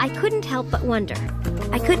wonder. I couldn't help but wonder.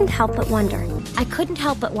 I couldn't help but wonder. I couldn't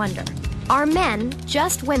help but wonder. Are men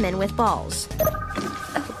just women with balls?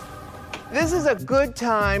 This is a good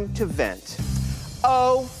time to vent.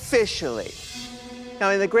 Officially. Now,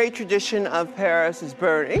 in the great tradition of Paris is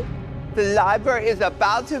burning, the library is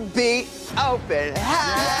about to be open.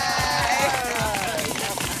 Hey!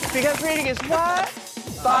 Because reading is what?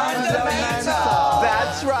 Fundamental.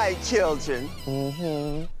 That's right, children.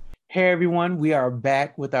 Hey everyone, we are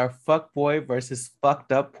back with our fuckboy versus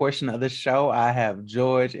fucked up portion of the show. I have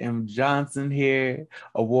George M. Johnson here,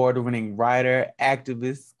 award-winning writer,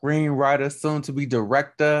 activist, screenwriter, soon to be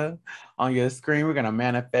director. On your screen, we're gonna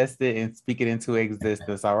manifest it and speak it into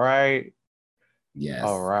existence, all right? Yes.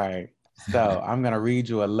 All right. So I'm going to read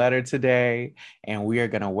you a letter today, and we are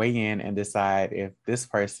going to weigh in and decide if this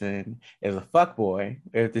person is a fuckboy,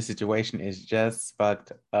 if the situation is just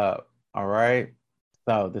fucked up. All right.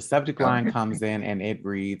 So the subject line comes in and it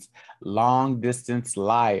reads, long distance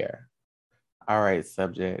liar. All right,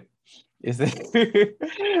 subject.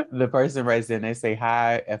 The person writes in, they say,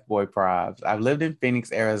 hi, F-Boy Probs. I've lived in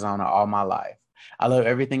Phoenix, Arizona all my life. I love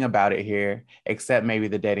everything about it here, except maybe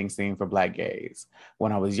the dating scene for Black gays.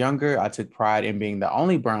 When I was younger, I took pride in being the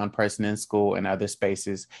only brown person in school and other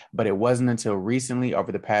spaces, but it wasn't until recently,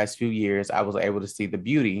 over the past few years, I was able to see the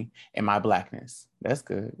beauty in my Blackness. That's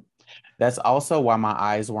good. That's also why my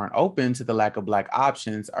eyes weren't open to the lack of Black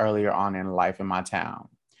options earlier on in life in my town.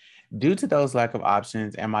 Due to those lack of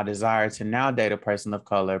options and my desire to now date a person of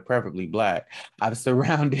color, preferably Black, I've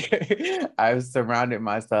surrounded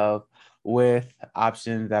myself with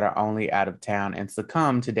options that are only out of town and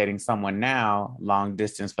succumb to dating someone now long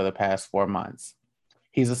distance for the past 4 months.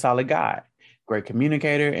 He's a solid guy, great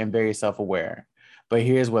communicator, and very self-aware. But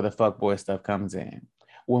here's where the fuckboy stuff comes in.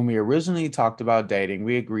 When we originally talked about dating,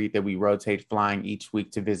 we agreed that we rotate flying each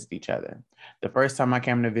week to visit each other. The first time I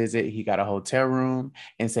came to visit, he got a hotel room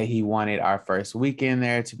and said he wanted our first weekend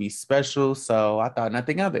there to be special, so I thought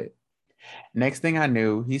nothing of it. Next thing I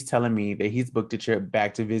knew, he's telling me that he's booked a trip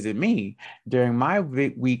back to visit me during my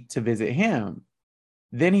week to visit him.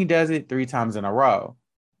 Then he does it 3 times in a row.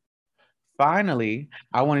 Finally,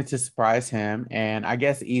 I wanted to surprise him and I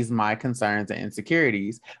guess ease my concerns and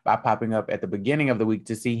insecurities by popping up at the beginning of the week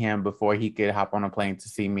to see him before he could hop on a plane to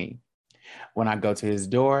see me. When I go to his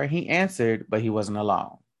door, he answered, but he wasn't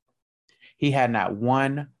alone. He had not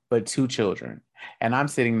one, but two children, and I'm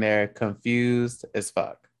sitting there confused as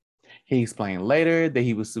fuck. He explained later that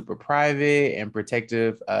he was super private and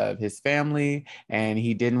protective of his family, and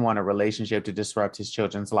he didn't want a relationship to disrupt his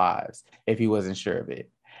children's lives if he wasn't sure of it.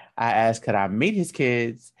 I asked, could I meet his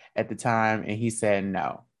kids at the time, and he said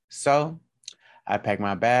no. So I packed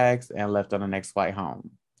my bags and left on the next flight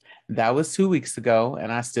home. That was 2 weeks ago,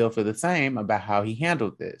 and I still feel the same about how he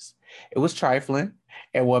handled this. It was trifling,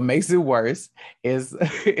 and what makes it worse is,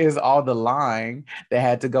 is all the lying that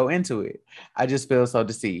had to go into it. I just feel so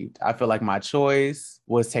deceived. I feel like my choice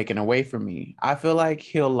was taken away from me. I feel like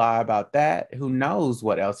he'll lie about that. Who knows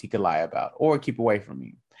what else he could lie about or keep away from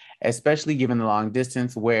me, especially given the long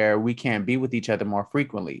distance where we can't be with each other more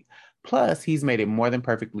frequently. Plus, he's made it more than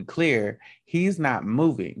perfectly clear he's not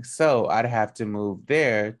moving, so I'd have to move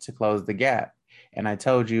there to close the gap. And I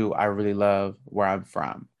told you I really love where I'm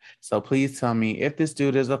from. So please tell me if this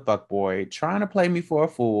dude is a fuckboy trying to play me for a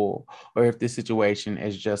fool, or if this situation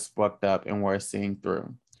is just fucked up and worth seeing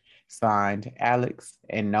through. Signed, Alex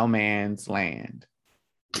in No Man's Land.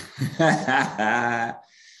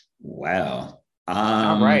 Wow.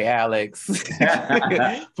 All right, Alex.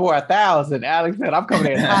 For 1,000, Alex said, I'm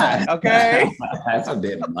coming in hot, okay? That's a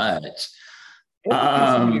bit much.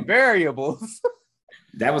 So many variables.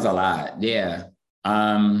 That was a lot, yeah.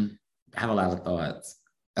 I have a lot of thoughts.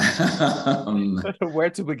 Where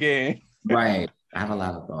to begin? Right, I have a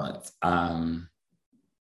lot of thoughts.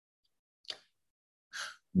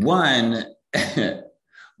 One,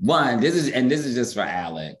 this is just for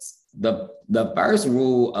Alex. The first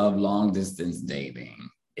rule of long distance dating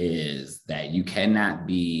is that you cannot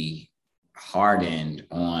be hardened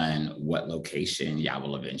on what location y'all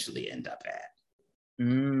will eventually end up at.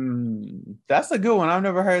 That's a good one. I've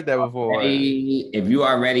never heard that before. If you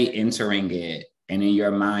are already entering it and in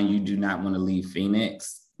your mind you do not want to leave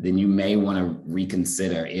Phoenix, then you may want to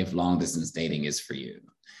reconsider if long distance dating is for you.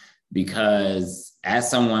 Because as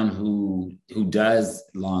someone who does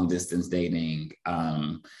long distance dating,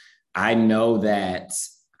 I know that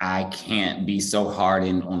I can't be so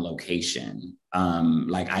hardened on location.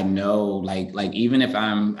 Like I know, like even if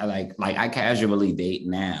I'm like I casually date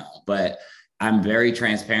now, but I'm very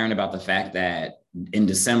transparent about the fact that in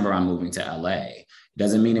December I'm moving to LA.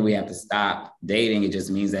 Doesn't mean that we have to stop dating. It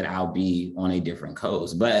just means that I'll be on a different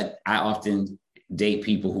coast. But I often date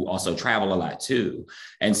people who also travel a lot too.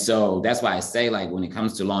 And so that's why I say, like, when it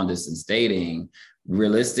comes to long distance dating,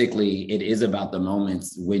 realistically, it is about the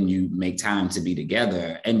moments when you make time to be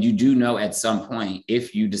together. And you do know at some point,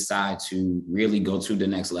 if you decide to really go to the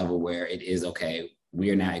next level where it is, okay, we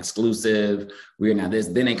are not exclusive, we are not this,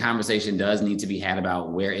 then a conversation does need to be had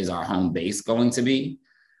about where is our home base going to be.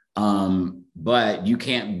 But you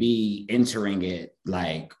can't be entering it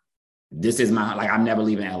like, this is my, like, I'm never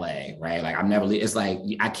leaving LA, right? Like it's like,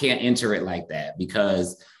 I can't enter it like that,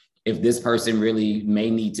 because if this person really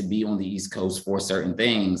may need to be on the East Coast for certain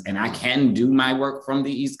things, and I can do my work from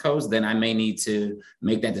the East Coast, then I may need to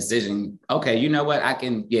make that decision. Okay, you know what?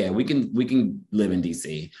 We can live in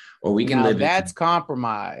DC, or we can now live. That's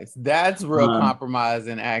compromise. That's real compromise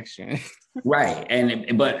in action. Right.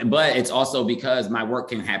 But it's also because my work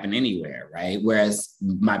can happen anywhere, right? Whereas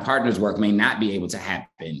my partner's work may not be able to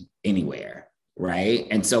happen anywhere, right?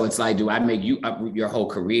 And so it's like, do I make you uproot your whole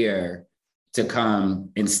career to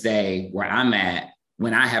come and stay where I'm at,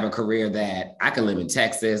 when I have a career that I could live in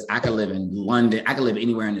Texas, I could live in London, I could live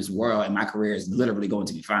anywhere in this world, and my career is literally going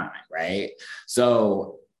to be fine, right?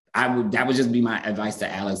 So that would just be my advice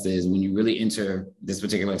to Alex, is when you really enter this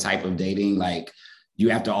particular type of dating, like, you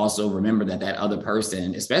have to also remember that other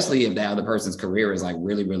person, especially if that other person's career is like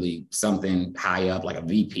really, really something high up, like a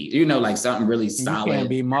VP, like something really solid. You can't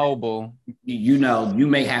be mobile. You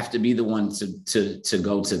may have to be the one to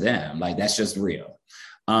go to them. Like, that's just real.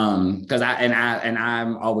 Because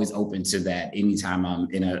I'm always open to that anytime I'm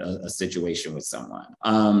in a situation with someone.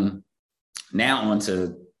 Now on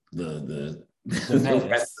to the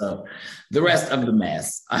rest of the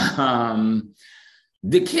mess.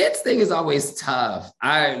 The kids thing is always tough.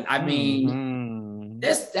 I mean,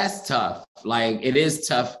 that's tough. Like, it is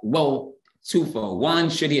tough. Well, twofold. One,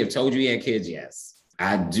 should he have told you he had kids? Yes.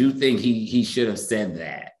 I do think he should have said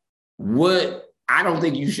that. I don't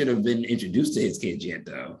think you should have been introduced to his kids yet,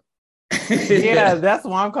 though. Yeah, that's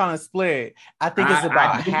why I'm kind of split. I think it's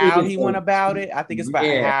about how he went about it. I think it's about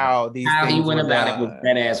how these how things he went were about it done. was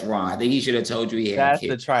that ass wrong. I think he should have told you he had That's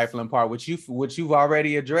kids. the trifling part, which you've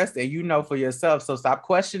already addressed and you know for yourself. So stop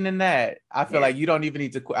questioning that. I feel like you don't even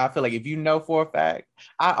need to. I feel like if you know for a fact,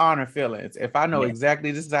 I honor feelings. If I know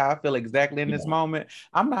exactly this is how I feel exactly in this moment,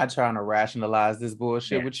 I'm not trying to rationalize this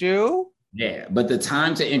bullshit with you. Yeah, but the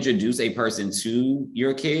time to introduce a person to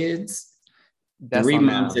your kids, That's 3 on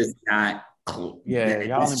months them. is not. Yeah,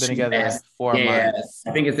 y'all only been together 4 months.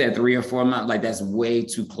 I think it's at 3 or 4 months. Like that's way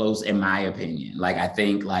too close, in my opinion. Like I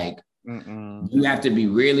think you have to be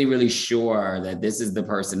really, really sure that this is the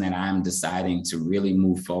person that I'm deciding to really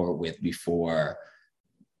move forward with before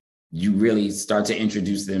you really start to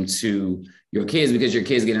introduce them to your kids, because your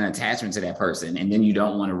kids get an attachment to that person, and then you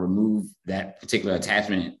don't want to remove that particular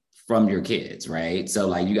attachment from your kids, right? So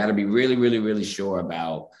like you got to be really, really, really sure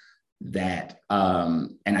about that.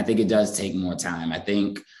 And I think it does take more time. I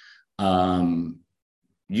think,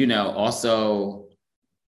 also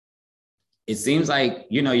it seems like,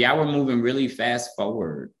 y'all were moving really fast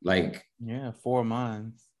forward. Like, 4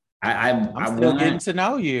 months. I'm still getting to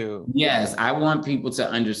know you. Yes. I want people to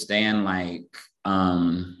understand, I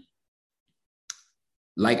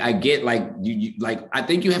get I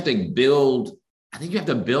think you have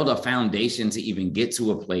to build a foundation to even get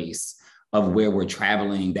to a place of where we're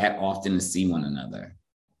traveling that often to see one another.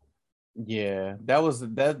 Yeah, that was an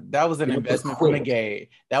investment from the gate.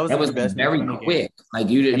 That was an investment very from the quick. Gate. Like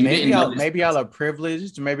you maybe y'all are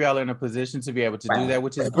privileged. Maybe y'all are in a position to be able to do that,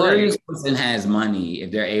 which is great. This person has money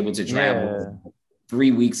if they're able to travel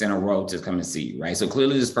 3 weeks in a row to come and see you, right? So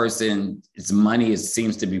clearly, this person, its money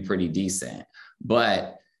seems to be pretty decent.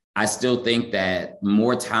 But I still think that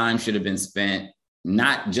more time should have been spent,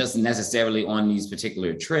 not just necessarily on these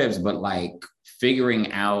particular trips, but like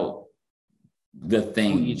figuring out the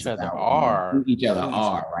things who each other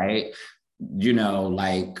are, right?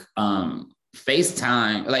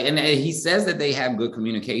 FaceTime, and he says that they have good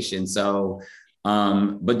communication. So,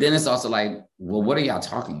 but then it's also like, well, what are y'all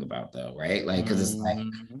talking about though, right? Like, because it's like,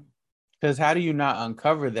 because how do you not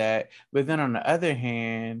uncover that? But then on the other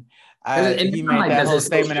hand, he made that whole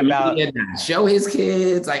statement about show his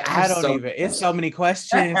kids. Like, it's so many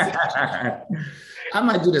questions. I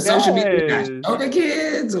might do the social media, show the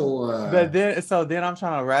kids, or. But then I'm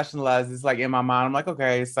trying to rationalize this. Like in my mind, I'm like,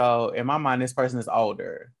 okay, so in my mind, this person is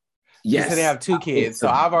older. Yes. So they have 2 kids. So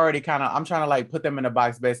I've already I'm trying to like put them in a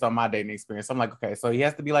box based on my dating experience. I'm like, okay, so he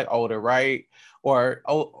has to be like older, right? Or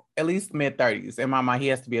at least mid-30s. In my mind, he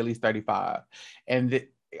has to be at least 35. And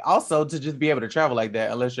also to just be able to travel like that,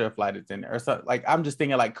 unless you're a flight attendant or something. Like I'm just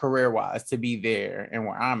thinking like career-wise to be there and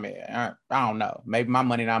where I'm at. I don't know. Maybe my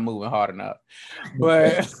money not moving hard enough.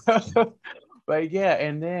 But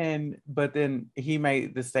but then he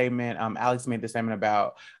made the statement, Alex made the statement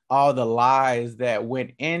about all the lies that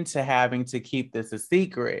went into having to keep this a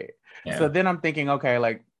secret. Yeah. So then I'm thinking, okay,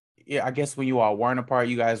 like, yeah, I guess when you all weren't apart,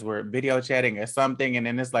 you guys were video chatting or something. And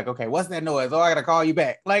then it's like, okay, what's that noise? Oh, I got to call you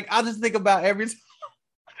back. Like, I'll just think about every time.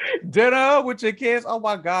 Dinner with your kids. Oh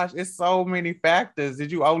my gosh, it's so many factors.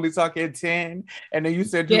 Did you only talk at 10? And then you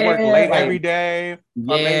said you work late every day.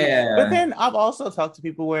 Yeah. But then I've also talked to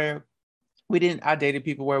people where I dated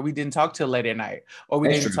people where we didn't talk till late at night, or we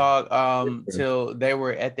didn't talk till they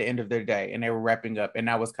were at the end of their day and they were wrapping up. And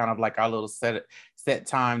that was kind of like our little set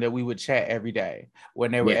time that we would chat every day when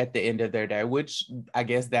they were at the end of their day, which I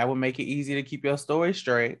guess that would make it easy to keep your story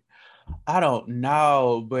straight. I don't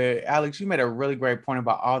know, but Alex, you made a really great point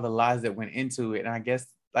about all the lies that went into it. And I guess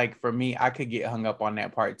like for me, I could get hung up on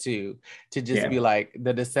that part too, to just be like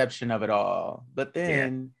the deception of it all. But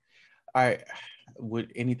then I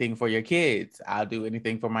would anything for your kids. I'll do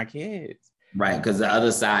anything for my kids. Right, because the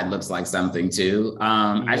other side looks like something too.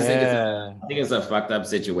 I think it's a fucked up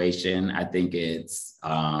situation. I think the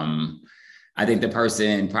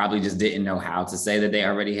person probably just didn't know how to say that they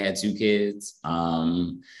already had 2 kids.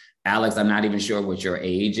 Alex, I'm not even sure what your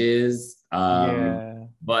age is,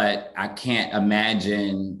 but I can't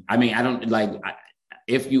imagine. I mean, I don't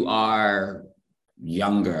if you are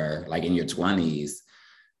younger, like in your 20s,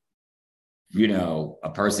 a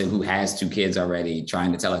person who has 2 kids already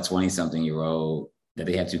trying to tell a 20-something-year-old that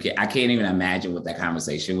they have 2 kids. I can't even imagine what that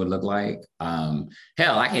conversation would look like. Hell,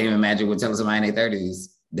 I can't even imagine what telling somebody in their 30s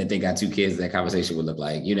that they got 2 kids, that conversation would look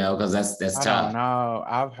like, because that's tough. I don't know.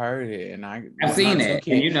 I've heard it, and I've seen it.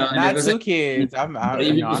 And, not 2 kids. I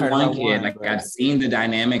heard one kid. Like I've seen the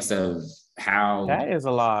dynamics of how that is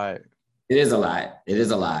a lot. It is a lot.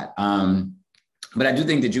 But I do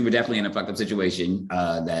think that you were definitely in a fucked up situation.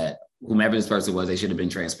 That whomever this person was, they should have been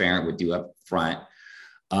transparent with you up front.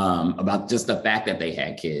 about just the fact that they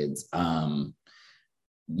had kids,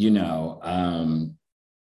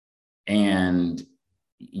 and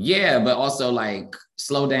yeah, but also like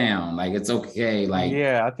slow down, like it's okay, like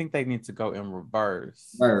yeah, I think they need to go in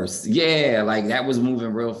reverse. first, yeah, like that was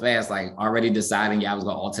moving real fast, like already deciding y'all was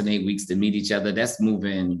gonna alternate weeks to meet each other. That's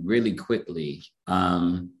moving really quickly.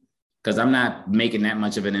 Because I'm not making that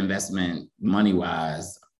much of an investment money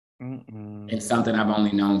wise. It's something I've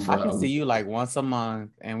only known for. I can see you like once a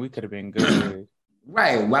month, and we could have been good.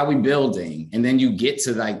 Right, while we building, and then you get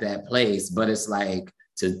to like that place, but it's like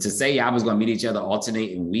to say y'all was gonna meet each other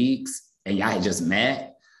alternating weeks, and y'all had just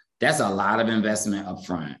met. That's a lot of investment up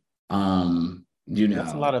front.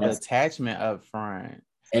 That's a lot of attachment up front.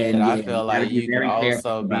 And I feel like you could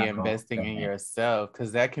also be investing in yourself,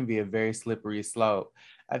 because that can be a very slippery slope.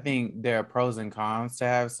 I think there are pros and cons to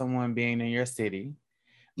have someone being in your city.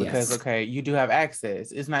 Because, okay, you do have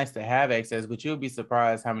access. It's nice to have access, but you'll be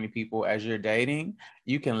surprised how many people, as you're dating,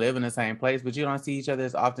 you can live in the same place, but you don't see each other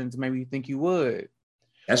as often as maybe you think you would.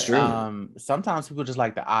 That's true. Sometimes people just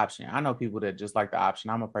like the option. I know people that just like the option.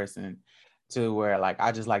 I'm a person to where, like,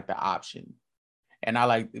 I just like the option. And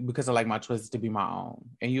because I like my choices to be my own.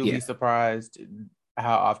 And you'll be surprised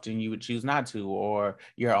how often you would choose not to, or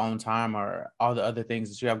your own time, or all the other things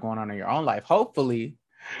that you have going on in your own life. Hopefully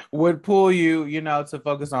would pull you, to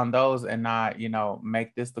focus on those and not,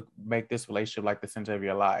 make this relationship like the center of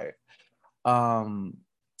your life. I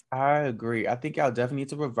agree. I think y'all definitely need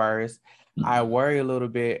to reverse. I worry a little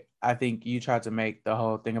bit. I think you tried to make the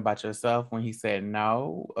whole thing about yourself when he said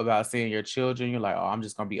no about seeing your children. You're like, oh, I'm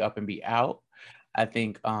just gonna be up and be out. I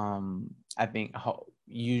think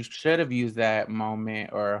you should have used that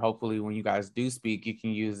moment, or hopefully when you guys do speak, you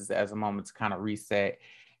can use this as a moment to kind of reset.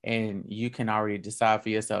 And you can already decide for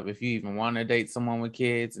yourself if you even want to date someone with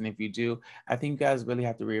kids. And if you do, I think you guys really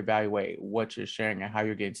have to reevaluate what you're sharing and how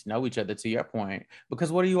you're getting to know each other, to your point.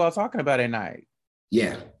 Because what are you all talking about at night?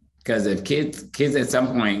 Yeah, because if kids at some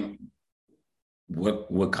point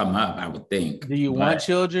would come up, I would think. Do you want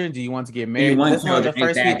children? Do you want to get married? That's one of the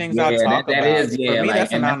first few things I talk about. For me,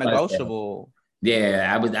 that's a non-negotiable.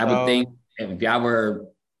 Yeah, I would think if y'all were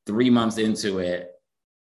 3 months into it,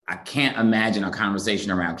 I can't imagine a conversation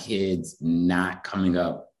around kids not coming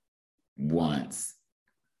up once.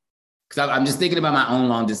 Because I'm just thinking about my own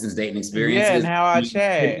long distance dating experiences. Yeah, and how I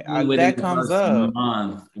chat. That comes up.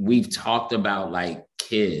 Month, we've talked about like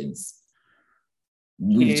kids.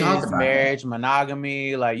 We've talked about marriage,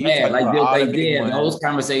 monogamy, like you talk about all the big ones. Those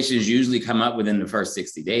conversations usually come up within the first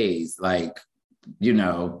 60 days. Like,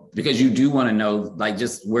 because you do want to know like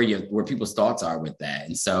just where people's thoughts are with that.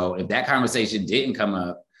 And so if that conversation didn't come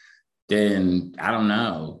up, then I don't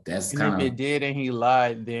know. That's kind of, if it did and he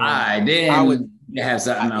lied, then I would have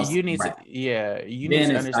something else. You need to, you need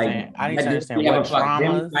to understand. I need to understand what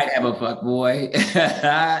traumas. Might have a fuck boy.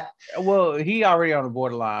 Well, he already on the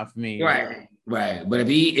borderline for me. Right. But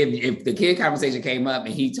if the kid conversation came up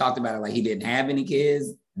and he talked about it like he didn't have any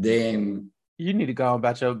kids, then you need to go on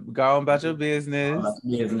about your business.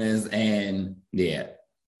 And yeah.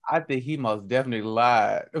 I think he most definitely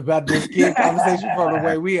lied about this kid conversation from the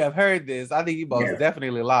way we have heard this. I think he most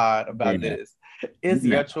definitely lied about this. It's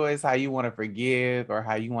your choice how you want to forgive or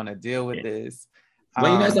how you want to deal with this.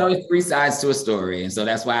 Well, there's always 3 sides to a story. And so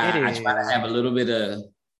that's why I try to have a little bit of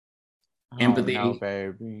empathy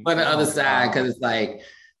for the other side. Because it's like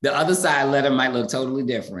the other side letter might look totally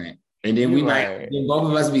different. And then both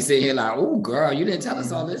of us be sitting here like, oh, girl, you didn't tell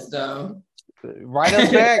us all this stuff. Right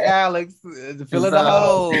up back, Alex. Fill in the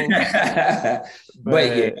hole.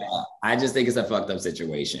 But yeah, I just think it's a fucked up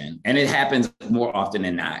situation. And it happens more often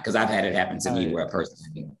than not, because I've had it happen to me where a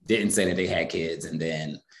person didn't say that they had kids and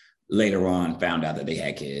then later on found out that they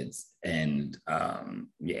had kids. And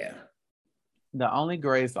The only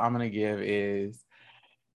grace I'm going to give is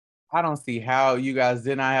I don't see how you guys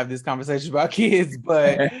did not have this conversation about kids,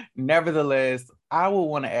 but nevertheless, I will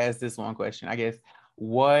want to ask this one question, I guess.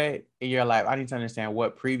 What in your life, I need to understand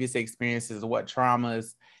what previous experiences, what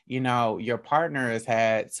traumas, your partner has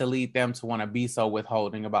had to lead them to want to be so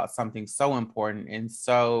withholding about something so important and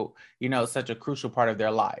so, such a crucial part of their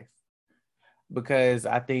life. Because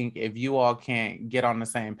I think if you all can't get on the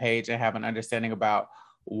same page and have an understanding about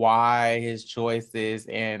why his choices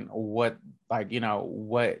and what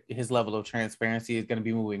his level of transparency is going to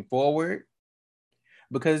be moving forward.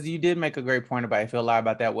 Because you did make a great point about if he'll lie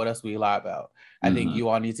about that, what else will you lie about? I think you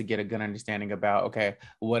all need to get a good understanding about, okay,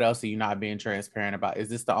 what else are you not being transparent about? Is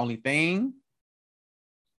this the only thing?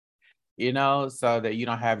 you know, so that you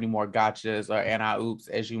don't have any more gotchas or anti-oops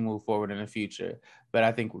as you move forward in the future. But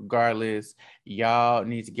I think regardless, y'all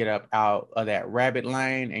need to get up out of that rabbit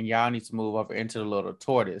lane and y'all need to move over into the little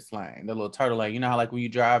tortoise lane, the little turtle lane. You know how like when you're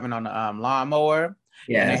driving on the lawnmower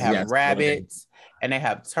and they have rabbits and they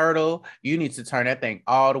have turtle, you need to turn that thing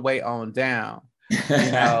all the way on down,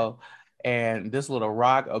 you know. And this little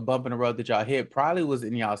rock, a bump in the road that y'all hit probably was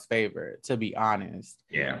in y'all's favor, to be honest.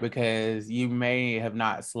 Yeah. Because you may have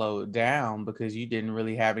not slowed down because you didn't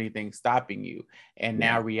really have anything stopping you. And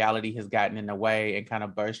now reality has gotten in the way and kind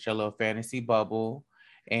of burst your little fantasy bubble.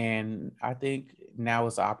 And I think now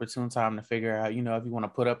is the opportune time to figure out, you know, if you want to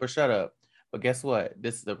put up or shut up. But guess what?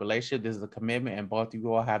 This is a relationship, this is a commitment, and both of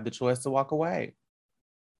you all have the choice to walk away.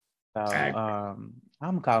 So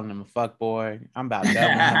I'm calling him a fuck boy. I'm about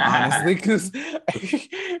doubling him, honestly, because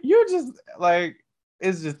you're just like,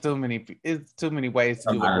 it's too many ways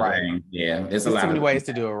to do it right. Yeah, it's too many ways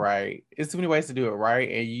to do it right. It's too many ways to do it right,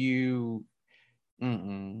 and you,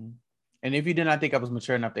 and if you did not think I was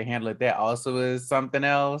mature enough to handle it, that also is something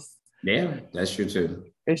else. Yeah, that's true too.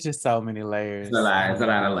 It's just so many layers. It's a lot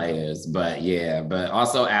of layers, but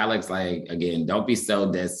also Alex, like, again, don't be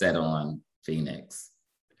so dead set on Phoenix.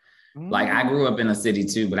 Like, I grew up in a city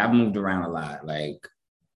too, but I've moved around a lot. Like,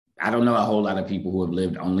 I don't know a whole lot of people who have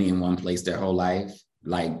lived only in one place their whole life.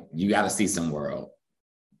 Like, you got to see some world.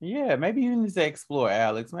 Yeah, maybe you need to explore,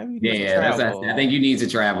 Alex. Maybe you need to travel. I think you need to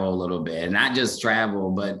travel a little bit, and not just travel,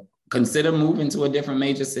 but consider moving to a different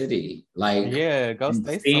major city. Like, go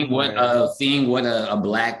stay seeing somewhere. what a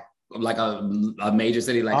black, like a major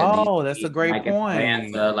city like DC, that's a great like point.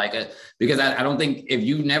 Atlanta, because I don't think, if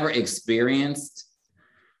you've never experienced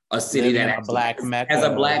a city that has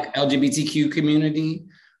a black LGBTQ community,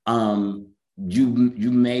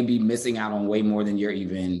 you may be missing out on way more than you're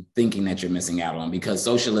even thinking that you're missing out on, because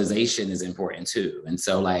socialization is important too. And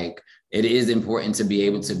so, like, it is important to be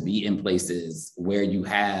able to be in places where you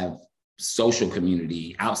have social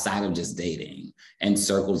community outside of just dating and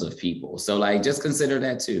circles of people. So, like, just consider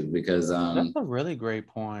that too, because that's a really great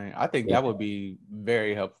point. I think that would be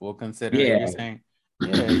very helpful, considering you're saying,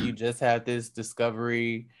 you just had this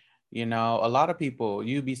discovery. You know, a lot of people,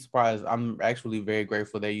 you'd be surprised. I'm actually very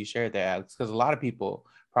grateful that you shared that, Alex, because a lot of people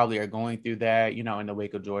probably are going through that, you know, in the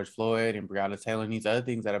wake of George Floyd and Breonna Taylor and these other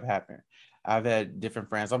things that have happened. I've had different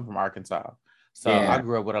friends. I'm from Arkansas. So I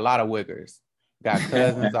grew up with a lot of Wiggers, got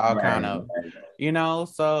cousins, all kind of, you know,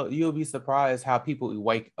 so you'll be surprised how people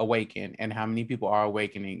awaken and how many people are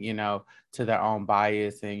awakening, you know, to their own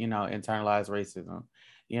bias and, you know, internalized racism,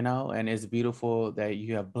 you know, and it's beautiful that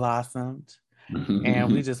you have blossomed.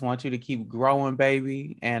 And we just want you to keep growing,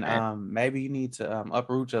 baby. And maybe you need to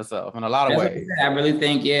uproot yourself in a lot of ways. I really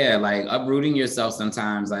think, like, uprooting yourself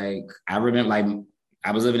sometimes. Like, I remember, like,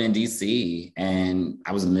 I was living in DC and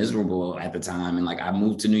I was miserable at the time. And, like, I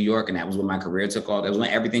moved to New York, and that was when my career took off. That was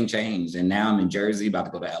when everything changed. And now I'm in Jersey, about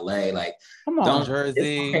to go to LA. Like, come on,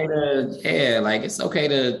 Jersey. It's okay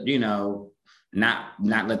to, you know, not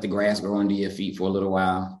let the grass grow under your feet for a little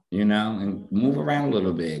while, you know, and move around a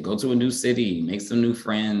little bit, go to a new city, make some new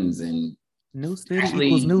friends. And new city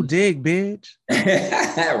equals new dig, bitch.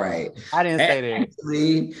 Right. I didn't say that.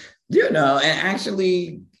 Actually, you know, and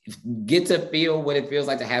actually get to feel what it feels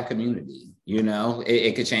like to have community. You know,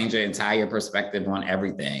 it could change your entire perspective on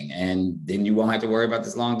everything. And then you won't have to worry about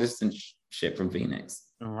this long distance shit from Phoenix.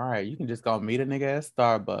 All right. You can just go meet a nigga at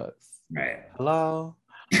Starbucks. Right. Hello.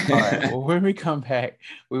 All right, well, when we come back,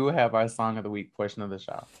 we will have our Song of the Week portion of the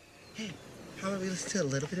show. Hey, how about we listen to a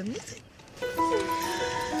little bit of music?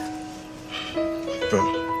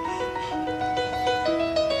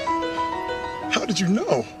 How did you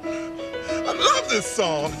know? I love this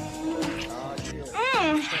song.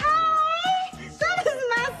 Hi! That is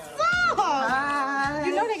my song! Hi.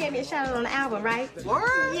 You know they gave me a shout out on the album, right?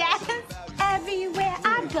 Word? Yes. Everywhere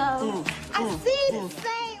I go, I see the same.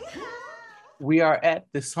 We are at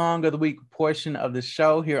the Song of the Week portion of the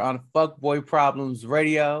show here on Fu Boi Problems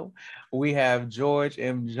Radio. We have George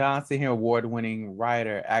M. Johnson here, award-winning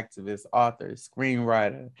writer, activist, author,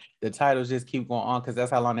 screenwriter. The titles just keep going on because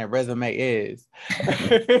that's how long that resume is.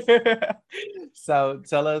 So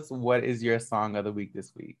tell us, what is your Song of the Week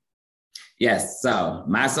this week? Yes, so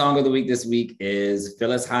my Song of the Week this week is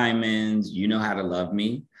Phyllis Hyman's You Know How to Love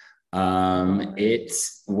Me. It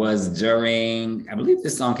was during, I believe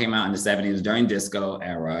this song came out in the 70s, during disco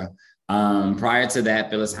era. Prior to that,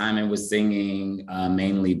 Phyllis Hyman was singing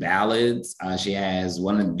mainly ballads. She has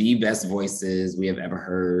one of the best voices we have ever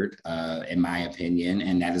heard, in my opinion.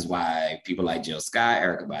 And that is why people like Jill Scott,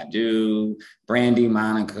 Erykah Badu, Brandy,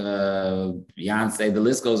 Monica, Beyonce, the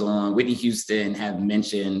list goes on, Whitney Houston have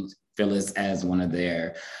mentioned Phyllis as one of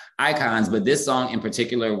their icons. But this song in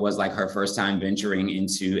particular was like her first time venturing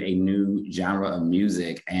into a new genre of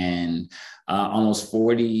music. And almost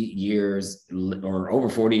 40 years or over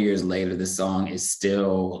 40 years later, this song is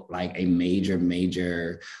still like a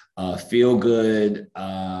major feel good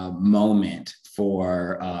moment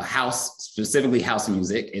for house, specifically house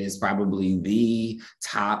music. It is probably the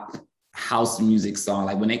top house music song.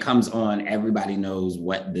 Like when it comes on, everybody knows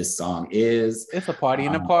what this song is. It's a party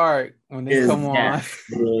in the park when this come on. Yeah,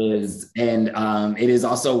 it is. And it is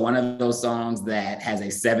also one of those songs that has a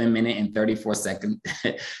 7-minute and 34-second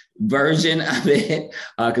version of it.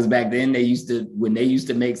 Because back then when they used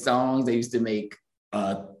to make songs, they used to make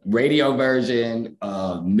a radio version,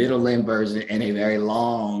 a middle length version, and a very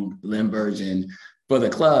long length version for the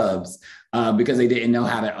clubs. Because they didn't know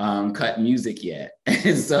how to cut music yet.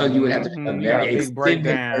 And so you would have to have a very big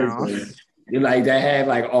breakdown. Like that had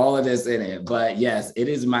like all of this in it. But yes, it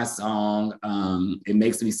is my song. It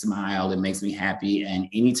makes me smile. It makes me happy. And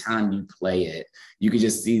anytime you play it, you can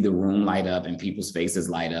just see the room light up and people's faces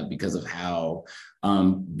light up because of how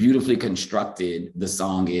beautifully constructed the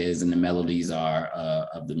song is and the melodies are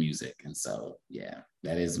of the music. And so, yeah,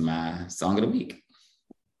 that is my song of the week.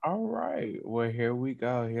 All right. Well, here we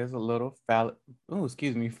go. Here's a little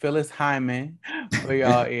Phyllis Hyman for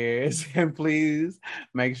y'all ears. And please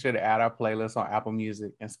make sure to add our playlist on Apple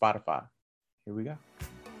Music and Spotify. Here we go.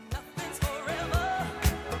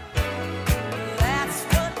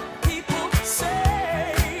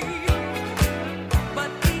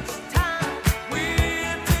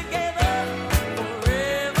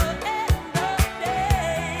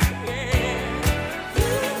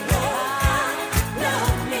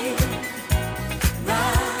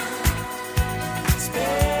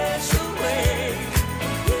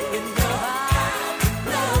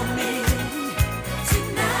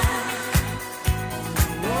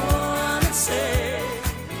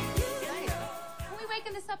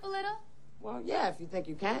 Well, yeah, if you think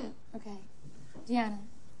you can. Okay. Deanna.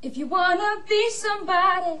 If you wanna be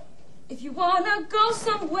somebody, if you wanna go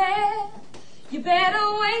somewhere, you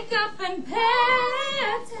better wake up and pay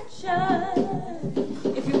attention.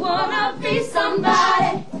 If you wanna be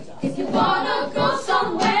somebody, if you wanna go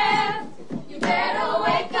somewhere, you better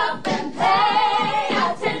wake up and pay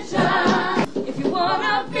attention. If you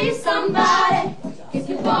wanna be somebody, if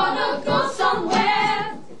you wanna go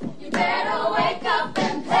somewhere, you better wake up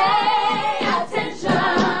and pay attention.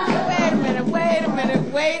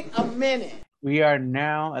 Wait a minute. We are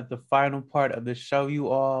now at the final part of the show, you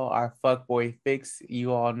all. Our fuckboy fix.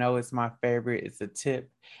 You all know it's my favorite. It's a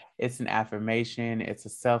tip. It's an affirmation. It's a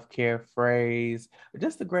self-care phrase.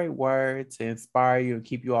 Just a great word to inspire you and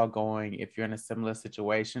keep you all going if you're in a similar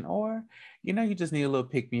situation or, you know, you just need a little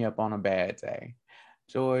pick-me-up on a bad day.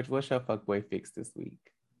 George, what's your fuckboy fix this week?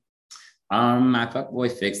 My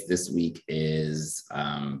fuckboy fix this week is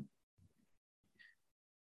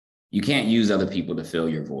you can't use other people to fill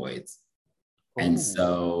your voids. Ooh. And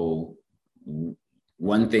so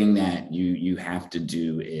one thing that you have to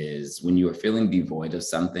do is when you are feeling devoid of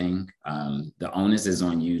something, the onus is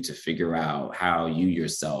on you to figure out how you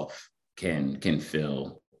yourself can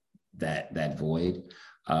fill that void.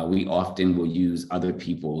 We often will use other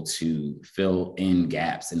people to fill in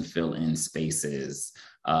gaps and fill in spaces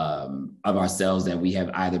of ourselves that we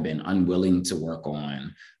have either been unwilling to work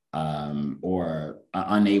on or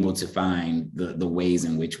unable to find the ways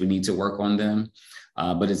in which we need to work on them.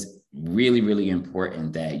 But it's really, really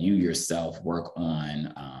important that you yourself work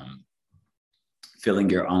on filling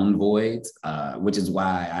your own voids, which is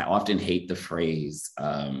why I often hate the phrase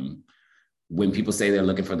when people say they're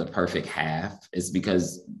looking for the perfect half. It's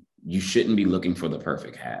because you shouldn't be looking for the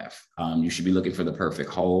perfect half. You should be looking for the perfect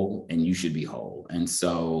whole, and you should be whole. And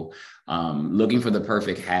so looking for the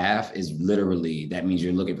perfect half is literally, that means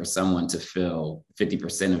you're looking for someone to fill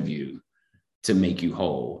 50% of you to make you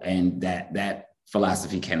whole. And that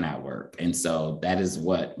philosophy cannot work. And so that is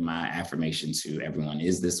what my affirmation to everyone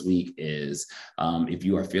is this week is if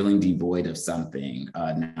you are feeling devoid of something,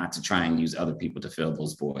 not to try and use other people to fill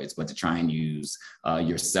those voids, but to try and use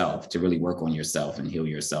yourself to really work on yourself and heal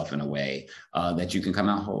yourself in a way that you can come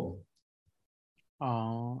out whole.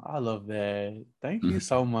 Oh, I love that. Thank you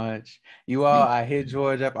so much. You all, I hit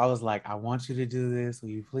George up. I was like, I want you to do this. Will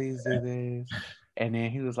you please do this? And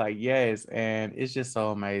then he was like, yes. And it's just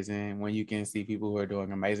so amazing when you can see people who are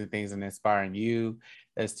doing amazing things and inspiring you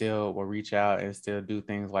that still will reach out and still do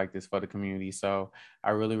things like this for the community. So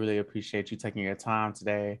I really, really appreciate you taking your time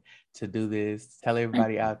today to do this. Tell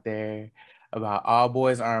everybody out there about All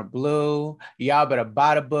Boys Aren't Blue. Y'all better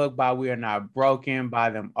buy the book, buy We Are Not Broken, buy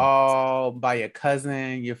them all, buy your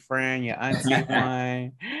cousin, your friend, your auntie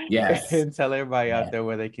one. Yes. And tell everybody out there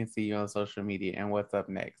where they can see you on social media and what's up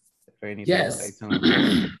next. For anything, Yes. stay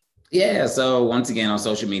tuned. Yeah, so once again on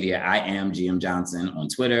social media, I am GM Johnson on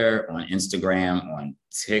Twitter, on Instagram, on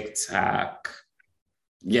TikTok.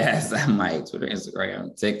 Yes, I'm like Twitter,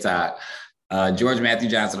 Instagram, TikTok. George Matthew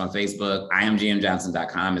Johnson on Facebook.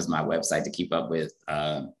 IamGMJohnson.com is my website to keep up with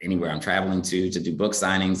anywhere I'm traveling to do book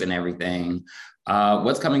signings and everything.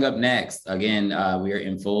 What's coming up next? Again, we are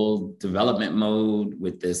in full development mode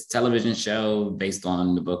with this television show based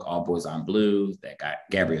on the book All Boys Aren't Blue that got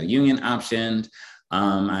Gabrielle Union optioned.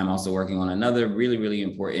 I'm also working on another really, really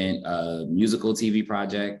important musical TV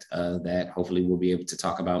project that hopefully we'll be able to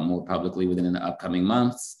talk about more publicly within the upcoming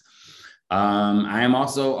months. I am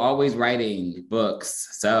also always writing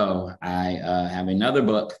books. So I have another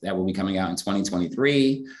book that will be coming out in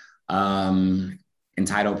 2023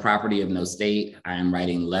 entitled Property of No State. I am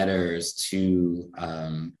writing letters to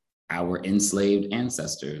our enslaved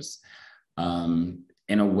ancestors in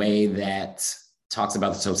a way that talks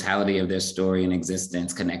about the totality of their story and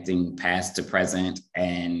existence, connecting past to present,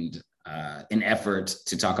 and an effort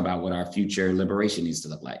to talk about what our future liberation needs to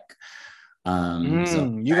look like.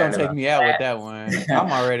 So you're gonna take me out with that one.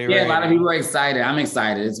 I'm already ready. Yeah, a lot of people are excited. I'm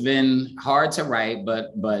excited. It's been hard to write, but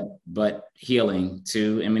healing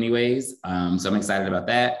too in many ways. So I'm excited about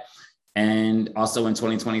that. And also in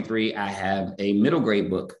 2023, I have a middle grade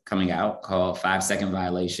book coming out called 5 Second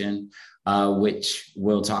Violation, which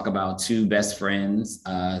will talk about two best friends,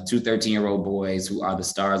 two 13-year-old boys who are the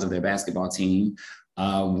stars of their basketball team.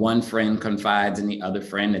 One friend confides in the other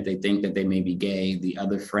friend that they think that they may be gay. The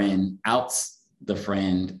other friend outs the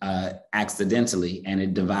friend accidentally, and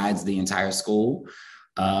it divides the entire school.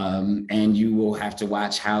 And you will have to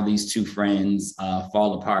watch how these two friends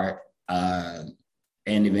fall apart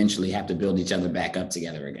and eventually have to build each other back up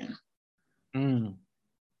together again.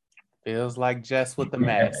 Feels like Jess with the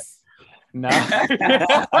mess. No,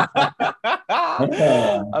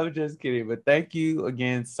 I'm just kidding. But thank you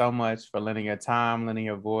again so much for lending your time, lending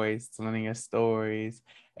your voice, lending your stories,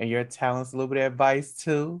 and your talents, a little bit of advice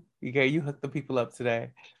too. You hooked the people up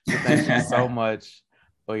today. So thank you so much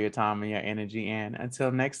for your time and your energy. And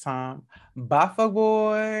until next time, bye, fuck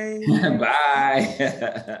boy.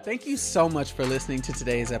 Bye. Thank you so much for listening to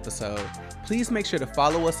today's episode. Please make sure to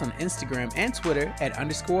follow us on Instagram and Twitter at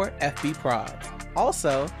 _FBProbs.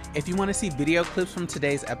 Also, if you want to see video clips from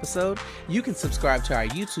today's episode, you can subscribe to our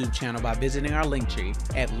YouTube channel by visiting our Linktree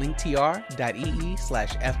at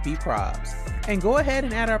linktr.ee/FBProbs. And go ahead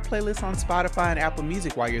and add our playlist on Spotify and Apple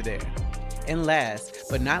Music while you're there. And last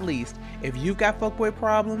but not least, if you've got fuckboy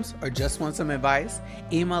problems or just want some advice,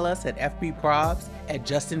 email us at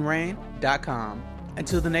fbprobs@justinrain.com.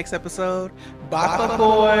 Until the next episode, bye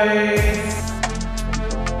fuckboys!